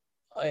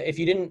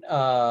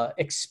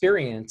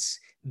experience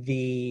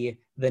the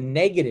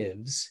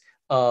negatives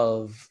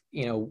of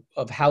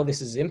how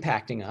this is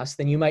impacting us,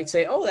 then you might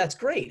say, oh, that's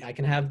great. I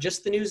can have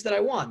just the news that I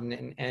want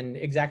and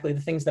exactly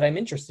the things that I'm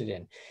interested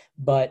in.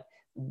 But,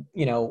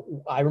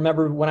 I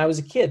remember when I was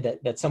a kid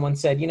that someone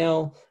said,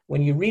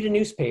 when you read a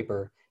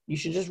newspaper, you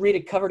should just read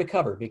it cover to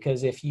cover,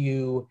 because if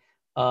you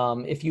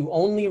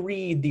only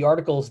read the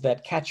articles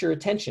that catch your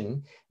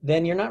attention,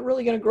 then you're not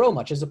really going to grow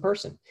much as a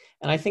person.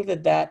 And I think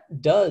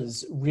that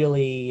does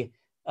really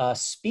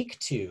speak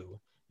to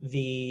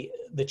the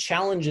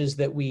challenges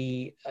that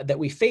we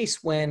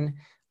face when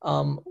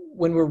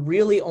we're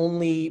really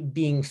only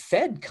being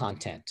fed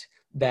content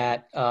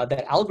that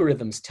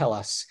algorithms tell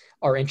us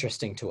are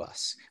interesting to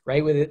us,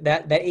 right? With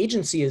that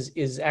agency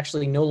is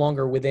actually no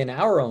longer within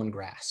our own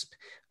grasp.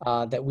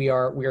 That we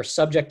are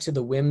subject to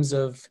the whims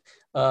of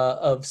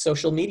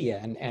social media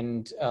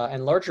and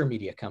larger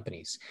media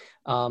companies.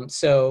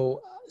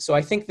 So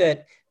I think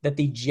that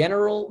the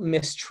general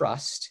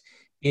mistrust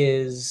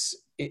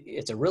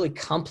it's a really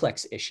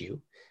complex issue,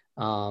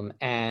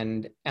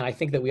 and I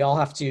think that we all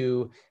have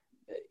to,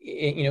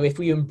 if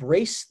we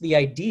embrace the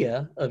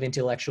idea of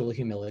intellectual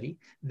humility,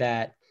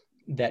 that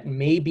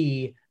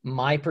maybe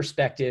my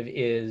perspective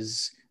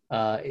is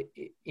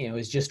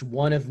just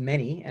one of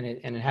many, and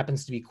it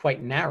happens to be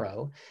quite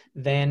narrow,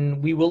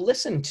 then we will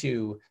listen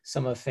to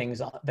some of the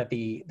things that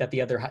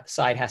the other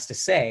side has to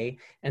say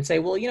and say,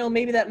 well,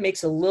 maybe that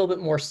makes a little bit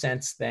more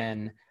sense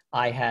than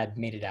I had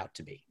made it out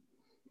to be.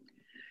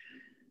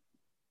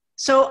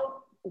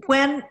 So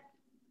when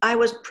I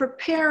was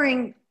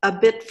preparing a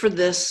bit for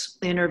this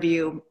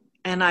interview,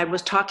 and I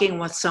was talking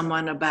with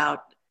someone I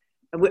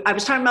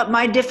was talking about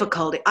my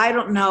difficulty. I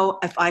don't know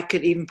if I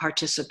could even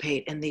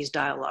participate in these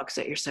dialogues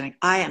that you're saying.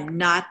 I am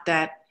not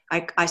that,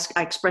 I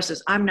express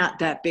this, I'm not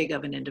that big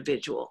of an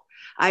individual.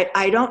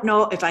 I don't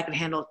know if I can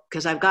handle,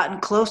 because I've gotten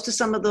close to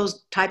some of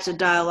those types of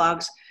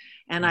dialogues,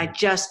 and I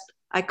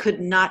could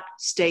not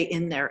stay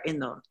in there in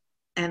them.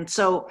 And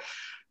so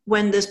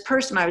when this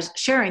person I was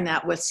sharing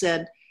that with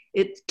said,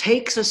 it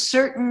takes a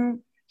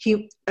certain,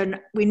 and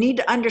we need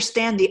to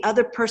understand the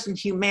other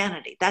person's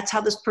humanity. That's how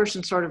this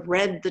person sort of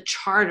read the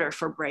charter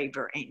for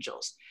Braver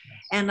Angels.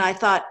 And I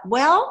thought,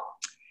 well,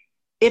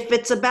 if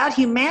it's about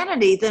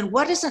humanity, then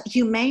what isn't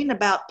humane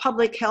about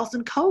public health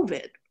and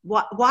COVID?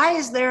 Why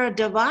is there a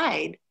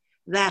divide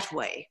that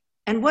way?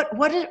 And what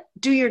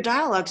do your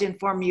dialogues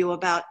inform you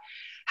about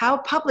how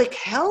public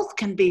health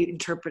can be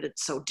interpreted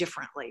so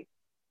differently?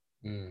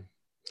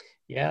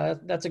 Yeah,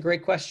 that's a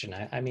great question.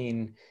 I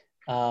mean,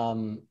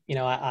 I'm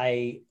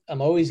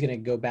always going to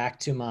go back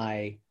to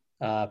my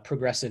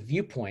progressive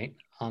viewpoint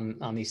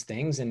on these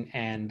things,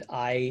 and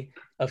I,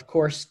 of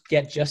course,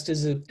 get just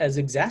as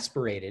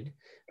exasperated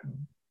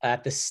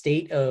at the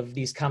state of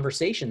these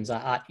conversations.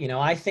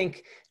 I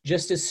think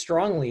just as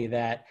strongly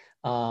that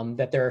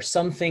there are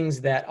some things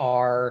that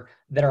are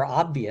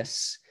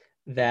obvious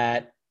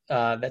that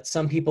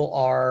some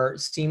people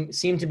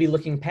seem to be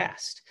looking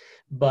past,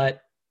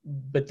 but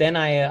then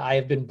I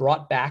have been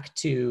brought back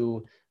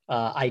to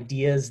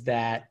ideas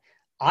that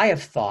I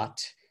have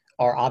thought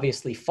are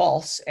obviously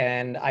false,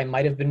 and I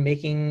might have been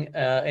making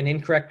an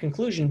incorrect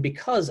conclusion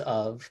because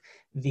of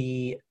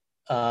the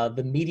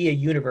media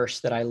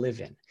universe that I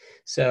live in.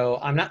 So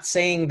I'm not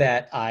saying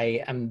that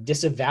I am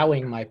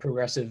disavowing my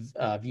progressive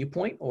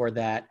viewpoint, or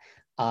that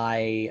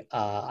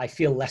I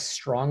feel less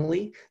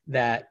strongly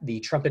that the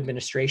Trump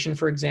administration,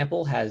 for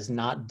example, has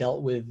not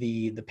dealt with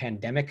the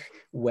pandemic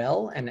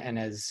well, and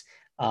has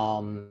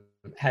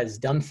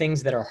done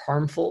things that are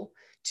harmful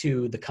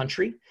to the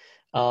country.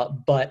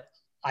 But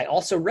I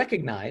also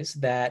recognize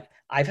that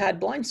I've had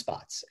blind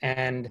spots,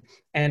 and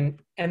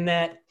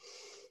that,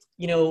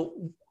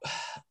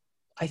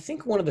 I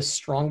think one of the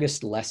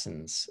strongest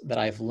lessons that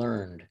I've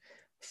learned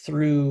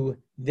through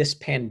this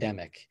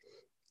pandemic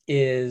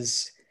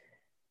is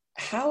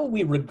how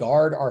we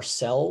regard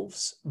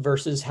ourselves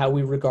versus how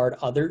we regard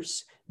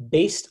others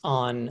based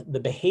on the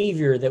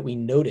behavior that we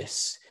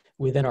notice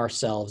within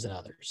ourselves and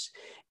others.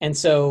 And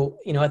so,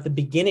 at the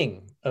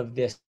beginning of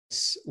this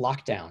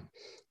lockdown,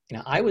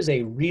 I was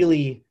a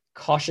really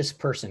cautious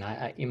person.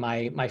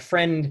 My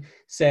friend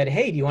said,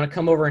 "Hey, do you want to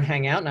come over and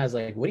hang out?" And I was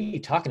like, "What are you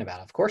talking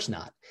about? Of course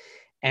not."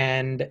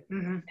 And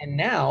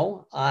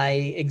now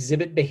I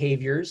exhibit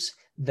behaviors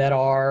that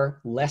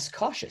are less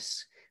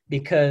cautious,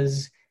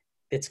 because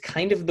it's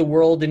kind of the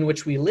world in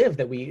which we live,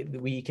 that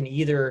we can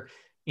either,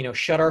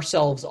 shut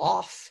ourselves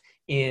off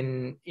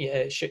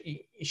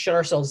shut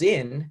ourselves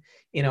in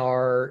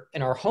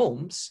our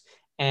homes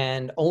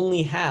and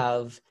only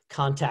have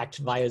contact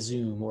via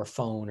Zoom or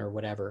phone or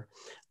whatever,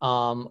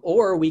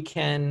 or we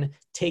can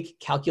take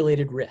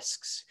calculated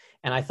risks.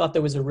 And I thought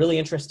there was a really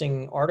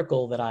interesting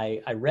article that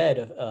I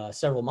read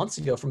several months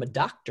ago from a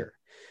doctor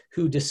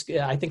who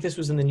I think this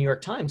was in the New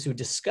York Times, who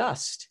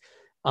discussed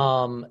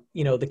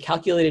the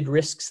calculated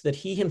risks that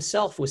he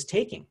himself was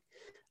taking,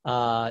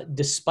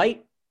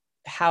 despite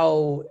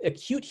how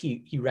acute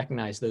he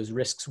recognized those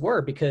risks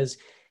were, because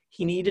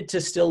he needed to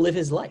still live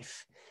his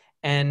life.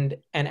 And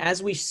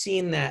as we've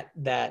seen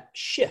that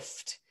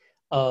shift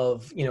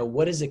of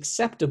what is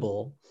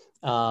acceptable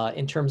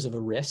in terms of a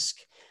risk,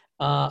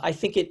 I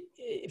think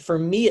for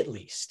me at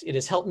least, it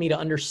has helped me to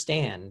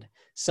understand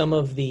some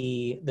of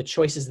the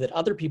choices that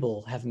other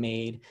people have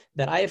made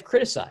that I have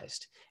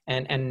criticized.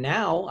 And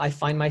now I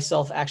find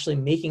myself actually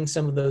making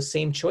some of those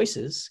same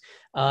choices,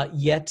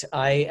 yet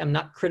I am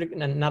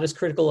not as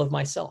critical of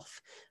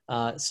myself.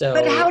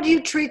 But how do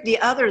you treat the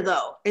other,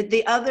 though?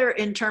 The other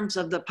in terms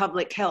of the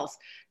public health?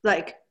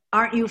 Like,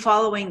 aren't you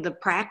following the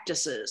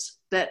practices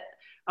that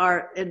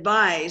are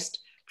advised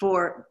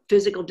for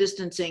physical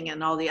distancing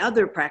and all the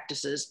other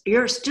practices?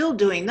 You're still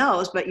doing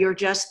those, but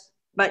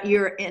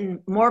you're in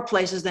more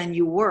places than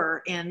you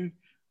were in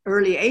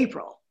early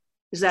April.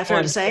 Is that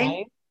fair to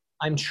say?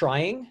 I'm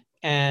trying,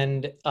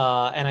 and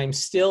I'm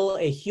still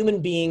a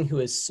human being who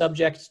is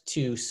subject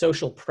to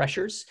social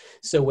pressures.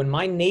 So when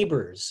my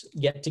neighbors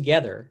get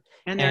together,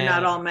 and they're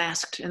not all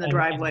masked in the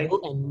driveway,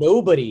 and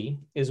nobody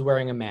is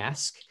wearing a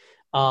mask,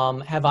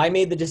 have I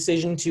made the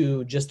decision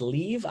to just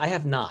leave? I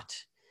have not.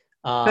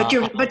 But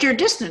you're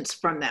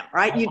distanced from them,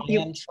 right? I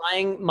am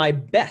trying my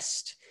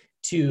best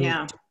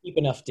to keep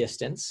enough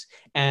distance.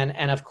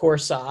 And of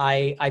course,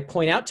 I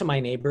point out to my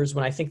neighbors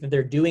when I think that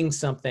they're doing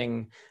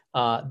something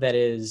that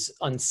is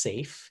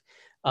unsafe.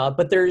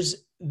 But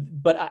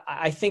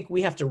I think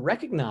we have to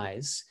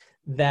recognize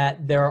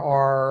that there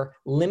are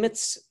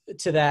limits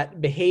to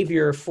that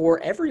behavior for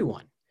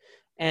everyone.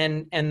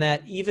 And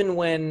that even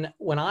when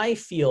I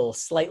feel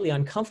slightly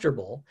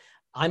uncomfortable,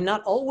 I'm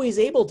not always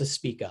able to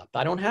speak up.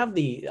 I don't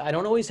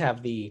always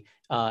have the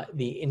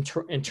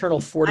internal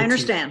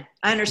fortitude.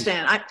 I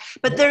understand.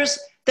 But there's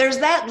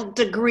that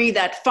degree,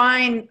 that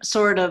fine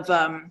sort of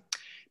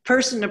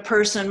person to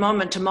person,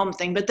 moment to moment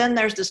thing. But then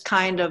there's this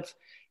kind of,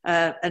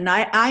 and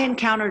I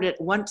encountered it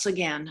once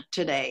again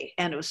today,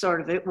 and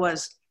it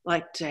was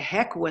like, to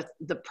heck with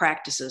the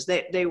practices.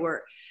 They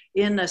were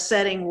in a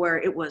setting where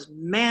it was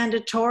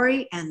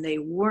mandatory, and they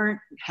weren't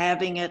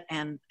having it,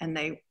 and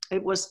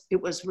it was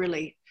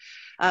really.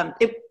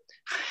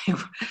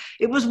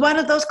 It was one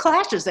of those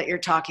clashes that you're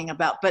talking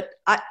about, but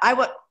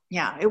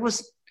it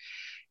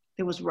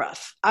was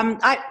rough.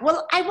 I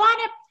want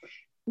to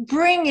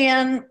bring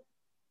in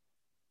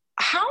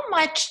how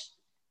much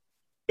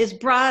is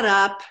brought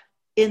up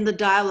in the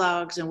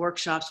dialogues and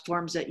workshops,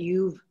 forums that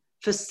you've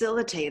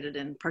facilitated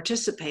and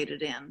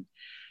participated in,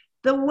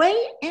 the way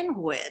in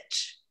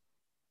which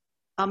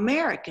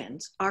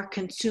Americans are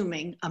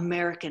consuming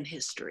American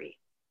history.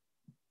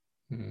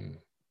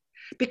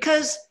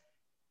 Because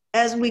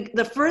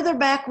the further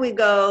back we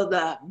go,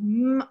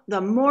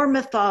 the more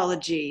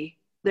mythology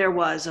there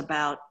was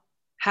about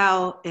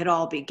how it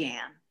all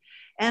began.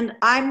 And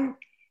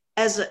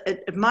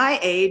at my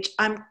age,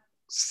 I'm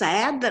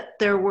sad that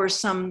there were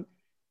some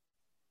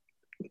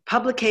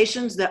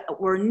publications that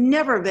were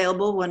never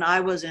available when I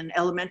was in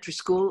elementary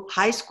school,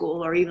 high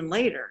school, or even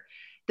later.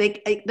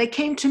 They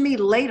came to me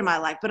late in my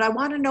life, but I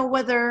want to know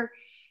whether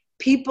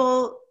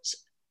people's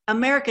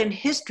American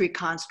history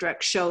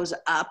construct shows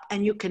up,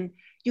 and you can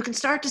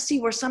start to see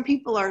where some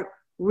people are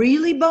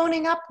really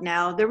boning up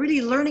now. They're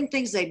really learning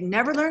things they've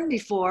never learned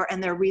before,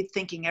 and they're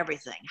rethinking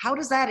everything. How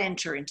does that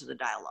enter into the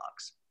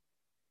dialogues?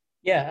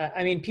 Yeah,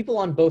 I mean, people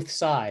on both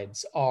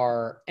sides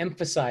are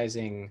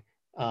emphasizing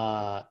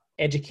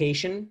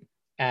education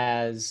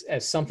as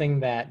something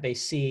that they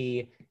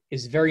see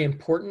is very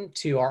important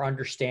to our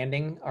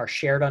understanding, our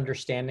shared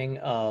understanding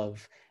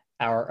of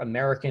our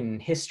American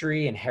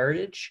history and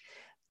heritage.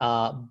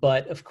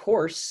 But of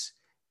course,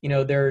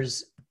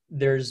 there's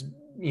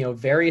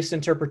various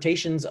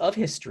interpretations of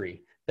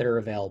history that are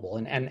available.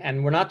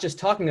 And we're not just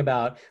talking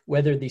about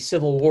whether the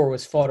Civil War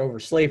was fought over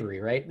slavery,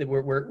 right?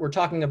 We're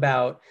talking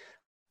about,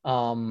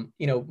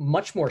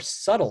 much more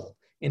subtle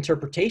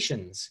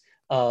interpretations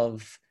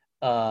of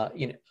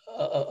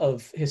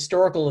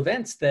historical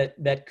events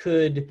that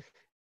could,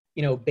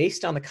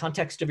 based on the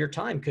context of your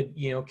time, could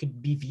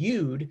be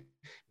viewed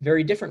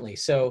very differently.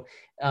 So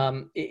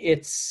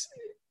it's,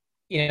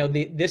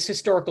 this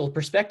historical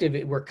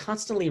perspective, we're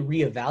constantly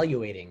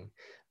reevaluating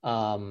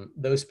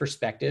those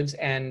perspectives.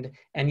 And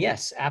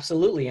yes,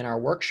 absolutely. In our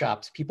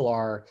workshops, people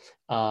are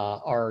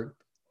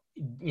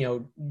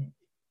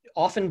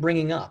often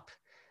bringing up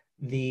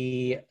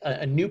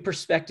a new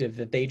perspective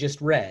that they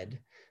just read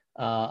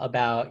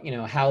about,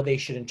 how they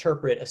should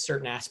interpret a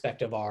certain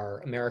aspect of our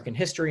American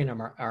history and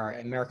our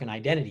American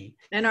identity.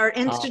 And our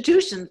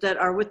institutions that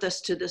are with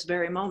us to this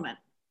very moment.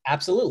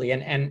 Absolutely.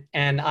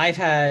 And I've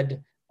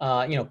had,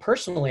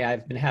 personally,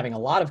 I've been having a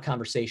lot of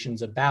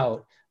conversations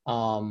about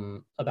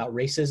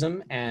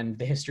racism and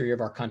the history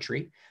of our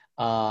country.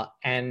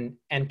 And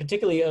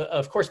particularly,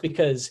 of course,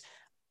 because,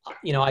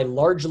 I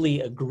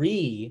largely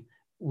agree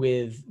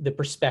with the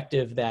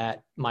perspective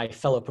that my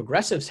fellow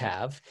progressives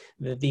have,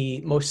 that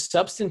the most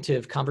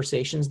substantive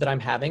conversations that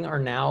I'm having are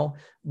now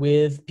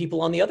with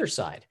people on the other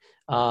side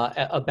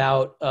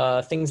about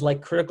things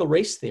like critical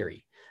race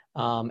theory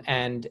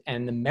and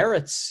the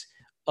merits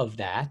of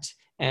that,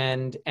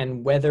 and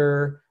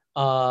whether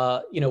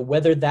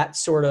that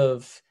sort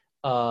of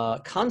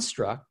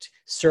construct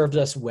serves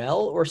us well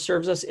or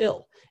serves us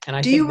ill. And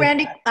I Do think you, that,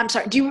 Randy, I'm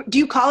sorry, do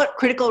you call it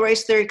critical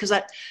race theory? Because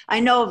I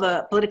know of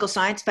a political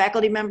science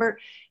faculty member,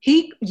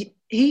 he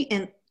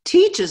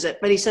teaches it,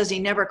 but he says he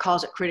never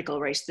calls it critical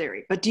race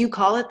theory. But do you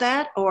call it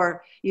that,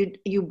 or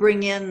you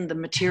bring in the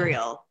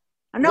material?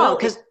 No, well,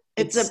 because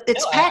it's no,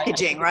 I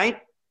packaging, think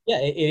right? yeah,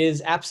 it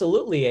is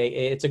absolutely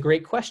it's a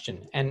great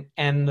question.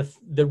 And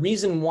the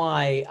reason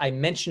why I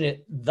mention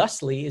it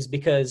thusly is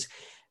because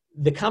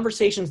the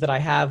conversations that I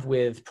have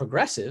with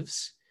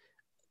progressives,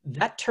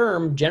 that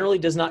term generally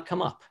does not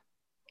come up.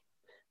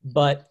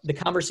 But the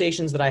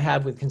conversations that I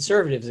have with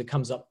conservatives, it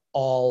comes up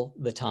all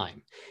the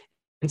time.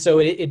 And so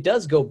it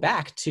does go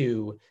back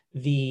to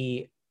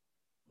the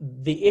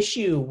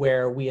issue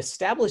where we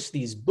establish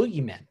these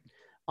boogeymen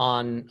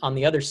on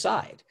the other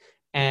side,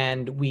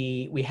 and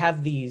we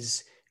have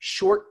these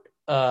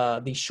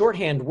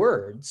shorthand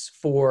words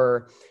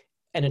for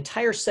an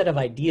entire set of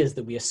ideas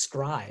that we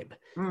ascribe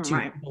to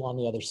Right. people on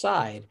the other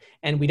side,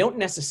 and we don't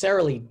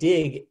necessarily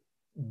dig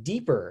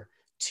deeper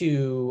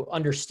to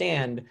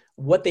understand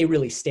what they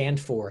really stand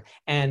for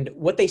and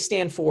what they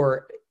stand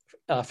for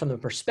from the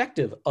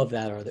perspective of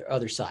that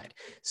other side.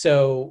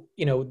 So,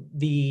 you know,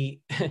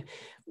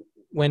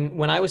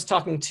 when I was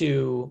talking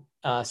to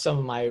some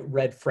of my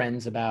red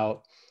friends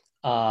about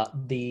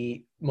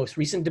the most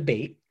recent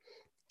debate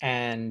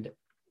and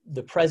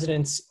the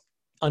president's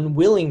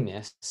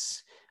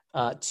unwillingness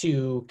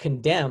to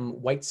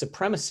condemn white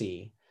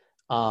supremacy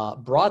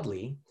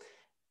broadly,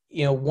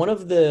 you know, one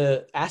of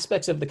the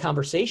aspects of the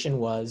conversation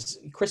was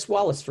Chris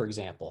Wallace, for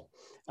example,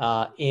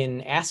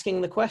 in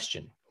asking the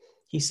question,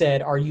 he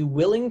said, "Are you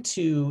willing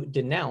to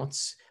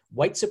denounce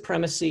white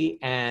supremacy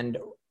and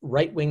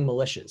right-wing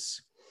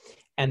militias?"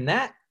 And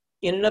that,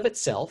 in and of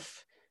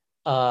itself,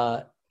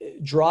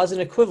 draws an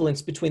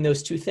equivalence between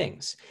those two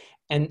things.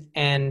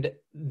 And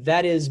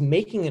that is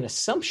making an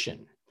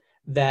assumption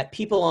that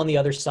people on the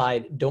other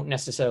side don't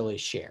necessarily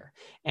share.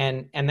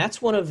 And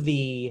that's one of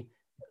the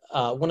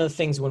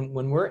things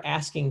when we're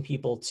asking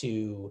people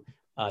to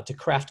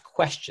craft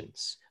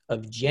questions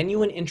of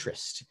genuine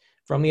interest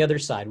from the other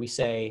side, we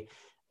say,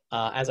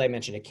 as I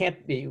mentioned, it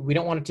can't be, we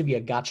don't want it to be a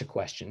gotcha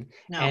question.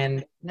 No,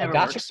 And a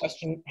gotcha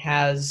question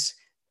has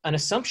an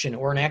assumption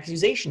or an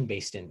accusation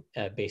based in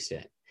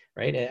it,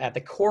 right? At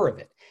the core of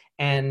it.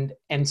 And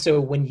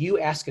so when you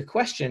ask a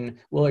question,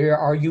 well,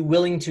 are you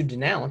willing to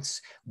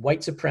denounce white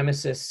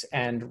supremacists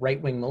and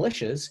right-wing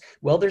militias?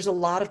 Well, there's a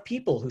lot of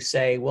people who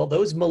say, well,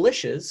 those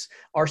militias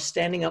are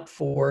standing up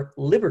for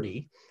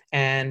liberty,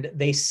 and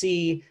they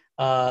see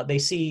a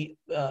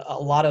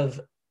lot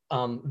of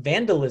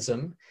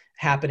vandalism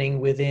happening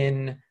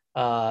within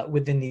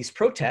these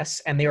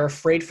protests, and they are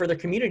afraid for their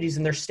communities,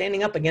 and they're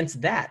standing up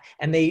against that.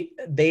 And they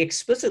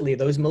explicitly,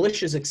 those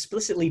militias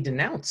explicitly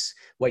denounce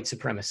white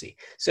supremacy.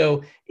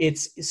 So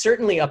it's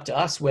certainly up to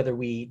us whether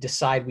we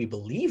decide we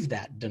believe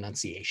that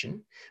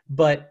denunciation,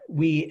 but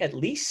we at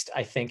least,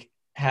 I think,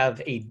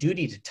 have a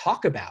duty to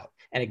talk about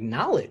and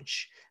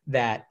acknowledge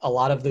that a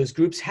lot of those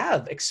groups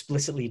have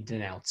explicitly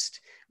denounced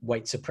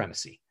white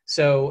supremacy.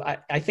 So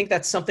I think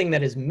that's something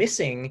that is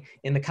missing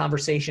in the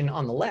conversation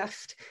on the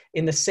left,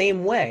 in the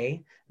same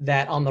way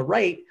that on the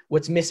right,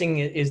 what's missing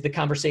is the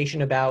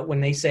conversation about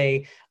when they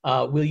say,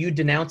 will you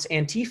denounce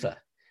Antifa?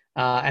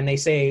 And they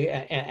say,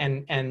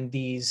 and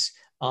these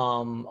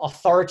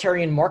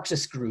authoritarian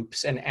Marxist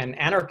groups and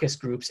anarchist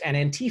groups and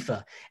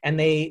Antifa, and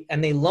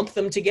they lump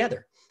them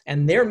together.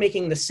 And they're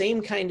making the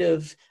same kind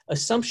of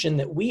assumption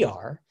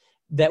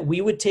that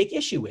we would take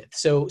issue with.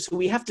 So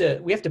we have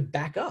to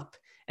back up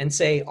and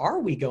say, are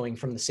we going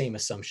from the same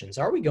assumptions?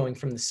 Are we going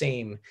from the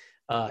same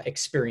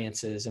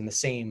experiences and the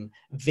same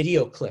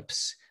video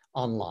clips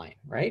online,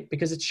 right?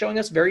 Because it's showing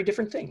us very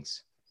different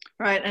things.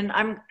 Right,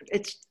 and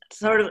it's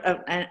sort of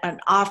an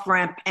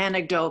off-ramp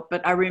anecdote,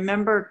 but I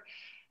remember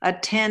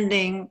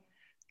attending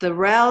the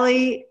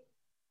rally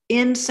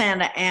in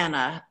Santa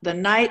Ana the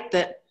night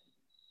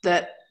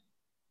that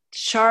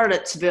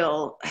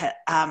Charlottesville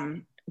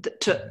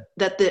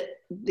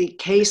the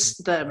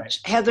case, right.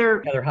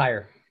 Heather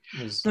Heyer.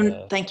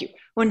 Thank you.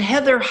 When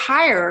Heather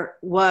Heyer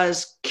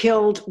was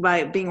killed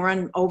by being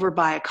run over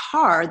by a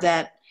car,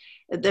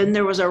 then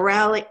there was a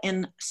rally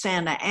in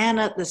Santa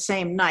Ana the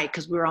same night,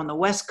 because we were on the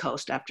West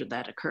Coast after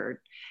that occurred.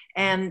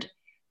 And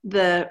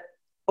the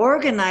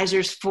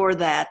organizers for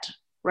that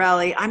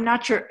rally, I'm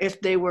not sure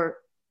if they were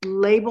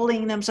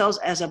labeling themselves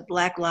as a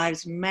Black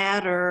Lives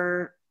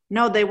Matter.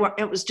 No, they weren't.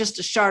 It was just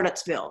a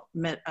Charlottesville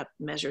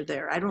measure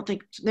there. I don't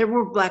think there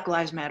were Black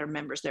Lives Matter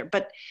members there.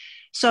 But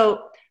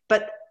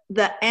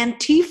the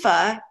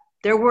Antifa,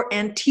 there were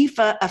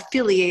Antifa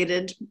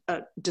affiliated,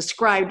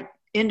 described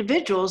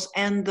individuals,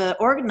 and the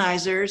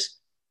organizers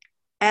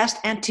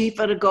asked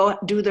Antifa to go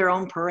do their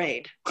own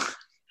parade.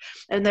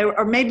 And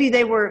maybe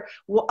they were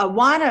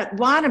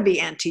wannabe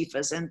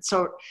Antifas. And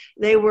so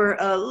they were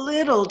a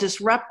little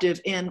disruptive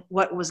in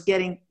what was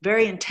getting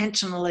very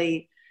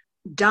intentionally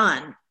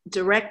done,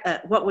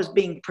 what was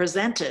being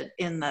presented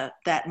in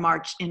that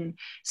march in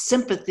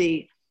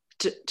sympathy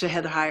to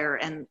Heather Heyer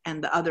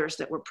and the others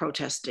that were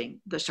protesting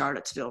the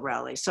Charlottesville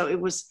rally. So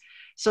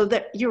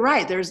that you're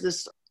right. There's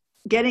this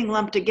getting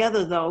lumped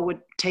together, though,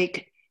 would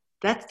take,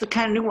 that's the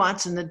kind of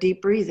nuance in the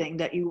deep breathing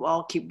that you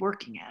all keep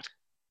working at.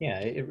 Yeah,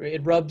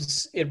 it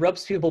rubs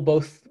people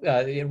both.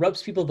 It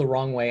rubs people the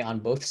wrong way on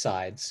both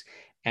sides.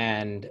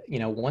 And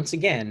once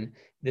again,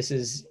 this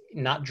is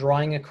not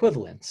drawing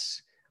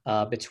equivalence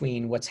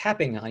between what's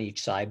happening on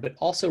each side, but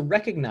also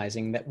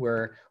recognizing that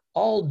we're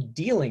all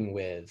dealing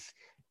with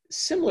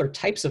similar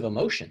types of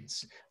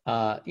emotions.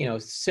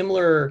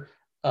 Similar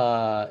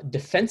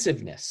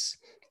defensiveness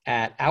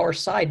at our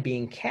side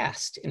being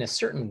cast in a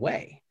certain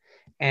way,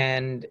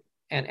 and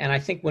I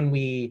think when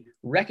we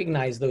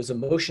recognize those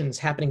emotions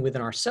happening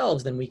within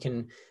ourselves, then we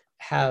can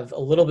have a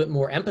little bit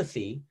more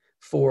empathy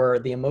for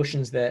the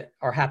emotions that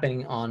are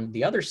happening on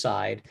the other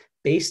side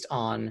based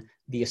on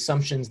the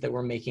assumptions that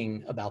we're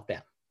making about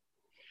them.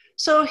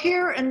 So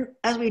here, and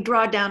as we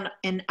draw down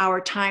in our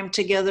time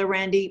together,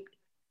 Randy,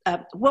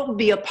 what would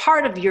be a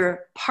part of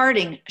your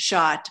parting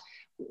shot?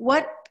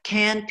 What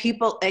can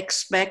people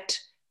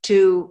expect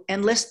to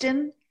enlist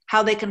in?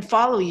 How they can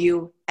follow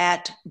you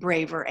at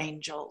Braver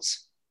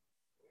Angels?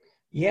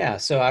 Yeah,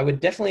 so I would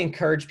definitely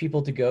encourage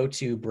people to go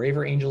to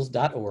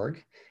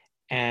braverangels.org,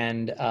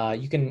 and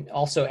you can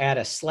also add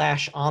a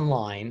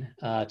 /online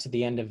to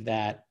the end of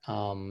that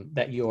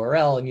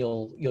URL, and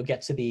you'll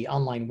get to the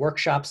online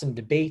workshops and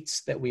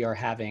debates that we are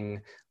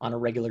having on a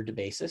regular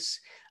basis.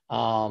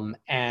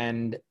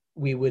 And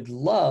we would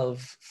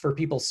love for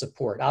people's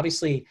support.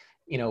 Obviously,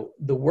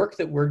 the work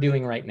that we're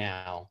doing right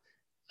now,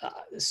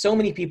 so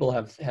many people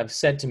have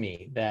said to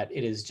me that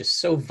it is just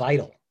so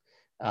vital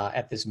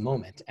at this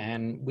moment.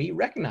 And we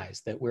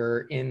recognize that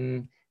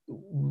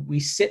we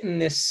sit in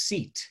this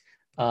seat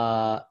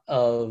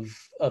of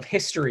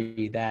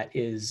history that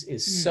is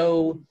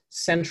so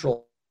central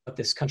to what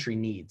this country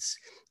needs.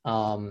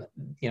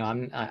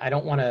 I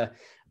don't want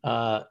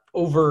to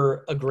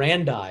over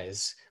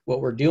aggrandize what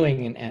we're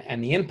doing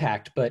and the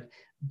impact, but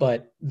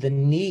the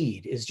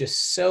need is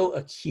just so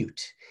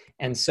acute.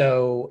 And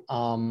so,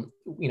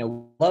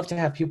 love to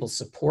have people's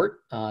support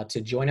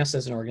to join us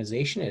as an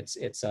organization. It's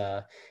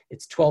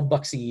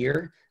 $12 a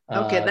year.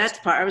 Okay, that's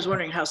part. I was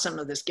wondering how some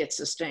of this gets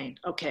sustained.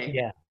 Okay,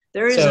 yeah,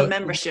 there is a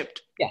membership.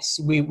 Yes,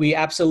 we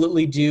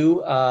absolutely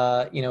do.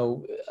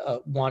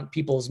 Want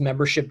people's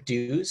membership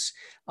dues,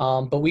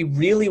 but we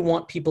really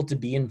want people to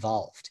be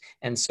involved.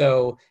 And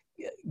so,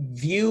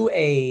 view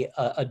a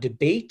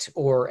debate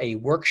or a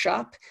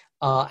workshop.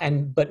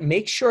 But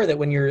make sure that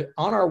when you're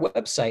on our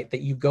website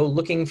that you go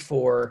looking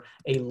for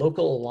a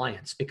local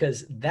alliance,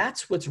 because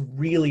that's what's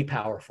really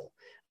powerful.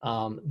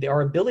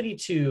 Our ability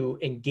to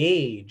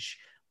engage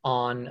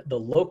on the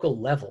local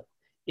level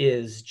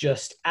is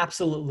just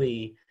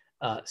absolutely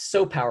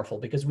so powerful,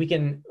 because we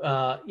can,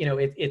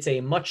 it's a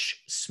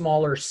much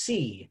smaller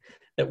sea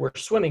that we're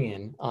swimming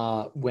in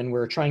when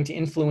we're trying to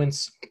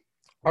influence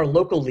our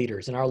local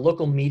leaders and our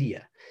local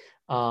media.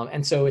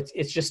 And so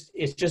it's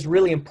just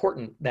really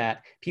important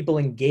that people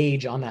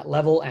engage on that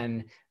level,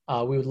 and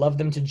we would love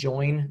them to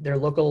join their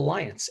local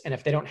alliance. And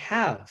if they don't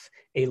have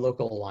a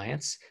local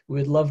alliance, we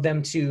would love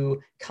them to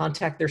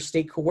contact their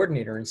state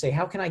coordinator and say,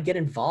 how can I get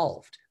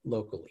involved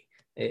locally?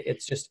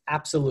 It's just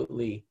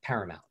absolutely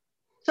paramount.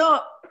 So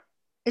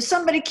is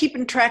somebody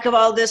keeping track of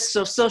all this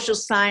so social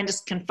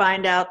scientists can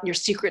find out your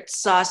secret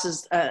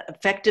sauce's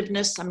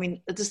effectiveness? I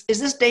mean, is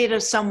this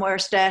data somewhere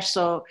stashed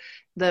so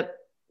the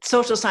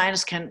social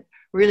scientists can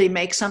really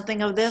make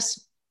something of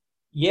this?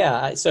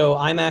 Yeah, so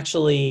I'm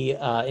actually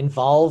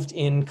involved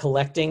in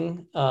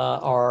collecting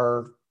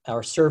our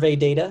survey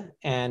data,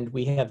 and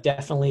we have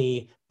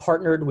definitely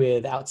partnered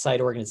with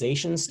outside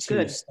organizations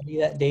to study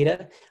that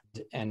data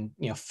and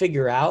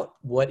figure out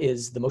what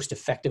is the most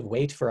effective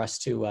way for us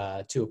to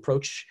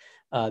approach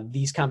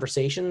these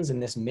conversations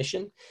and this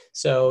mission.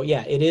 So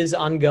yeah, it is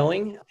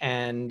ongoing,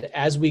 and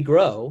as we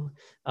grow,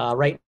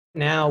 right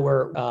now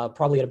we're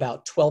probably at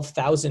about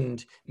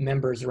 12,000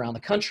 members around the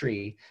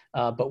country,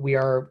 but we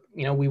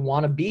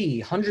want to be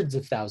hundreds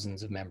of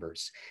thousands of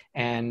members.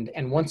 And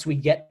once we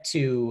get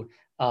to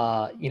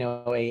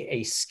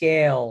a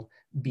scale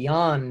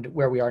beyond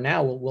where we are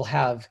now, we'll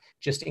have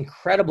just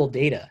incredible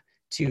data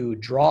to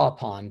draw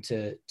upon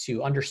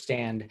to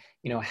understand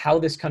how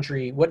this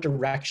country, what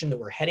direction that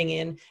we're heading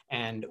in,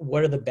 and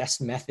what are the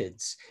best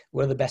methods,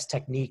 what are the best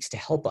techniques to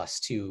help us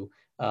to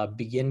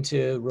begin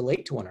to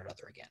relate to one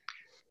another again.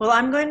 Well,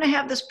 I'm going to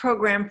have this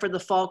program for the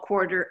fall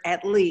quarter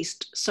at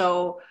least.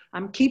 So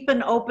I'm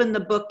keeping open the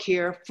book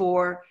here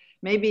for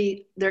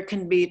maybe there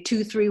can be a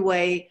 2-3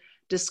 way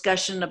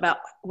discussion about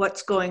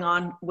what's going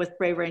on with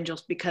Braver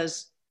Angels,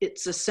 because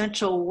it's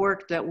essential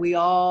work that we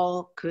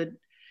all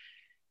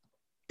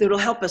that'll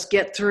help us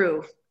get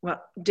through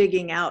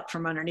digging out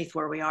from underneath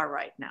where we are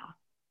right now.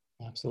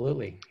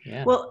 Absolutely.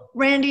 Yeah. Well,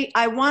 Randy,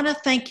 I want to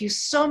thank you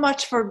so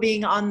much for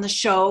being on the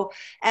show.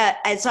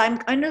 As I'm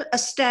going to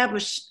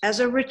establish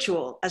as a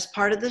ritual, as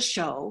part of the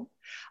show,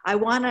 I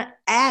want to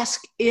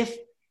ask if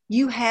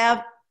you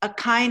have a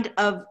kind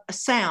of a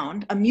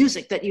sound, a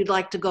music that you'd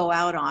like to go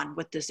out on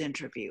with this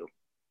interview.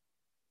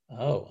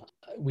 Oh,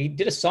 we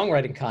did a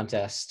songwriting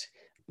contest.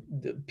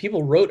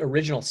 People wrote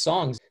original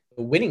songs.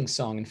 The winning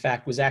song, in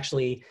fact, was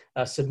actually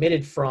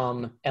submitted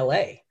from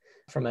LA,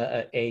 from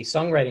a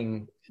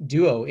songwriting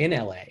duo in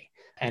LA.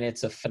 And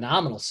it's a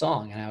phenomenal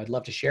song, and I would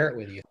love to share it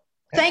with you.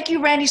 Thank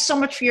you, Randy, so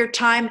much for your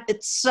time.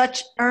 It's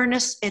such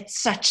earnest.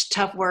 It's such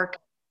tough work.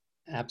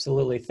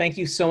 Absolutely. Thank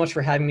you so much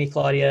for having me,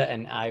 Claudia,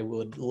 and I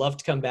would love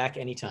to come back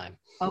anytime.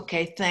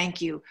 Okay,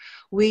 thank you.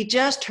 We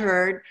just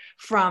heard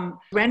from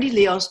Randy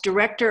Leos,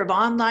 Director of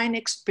Online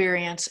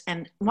Experience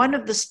and one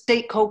of the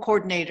state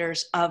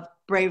co-coordinators of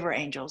Braver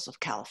Angels of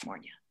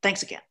California.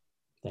 Thanks again.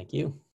 Thank you.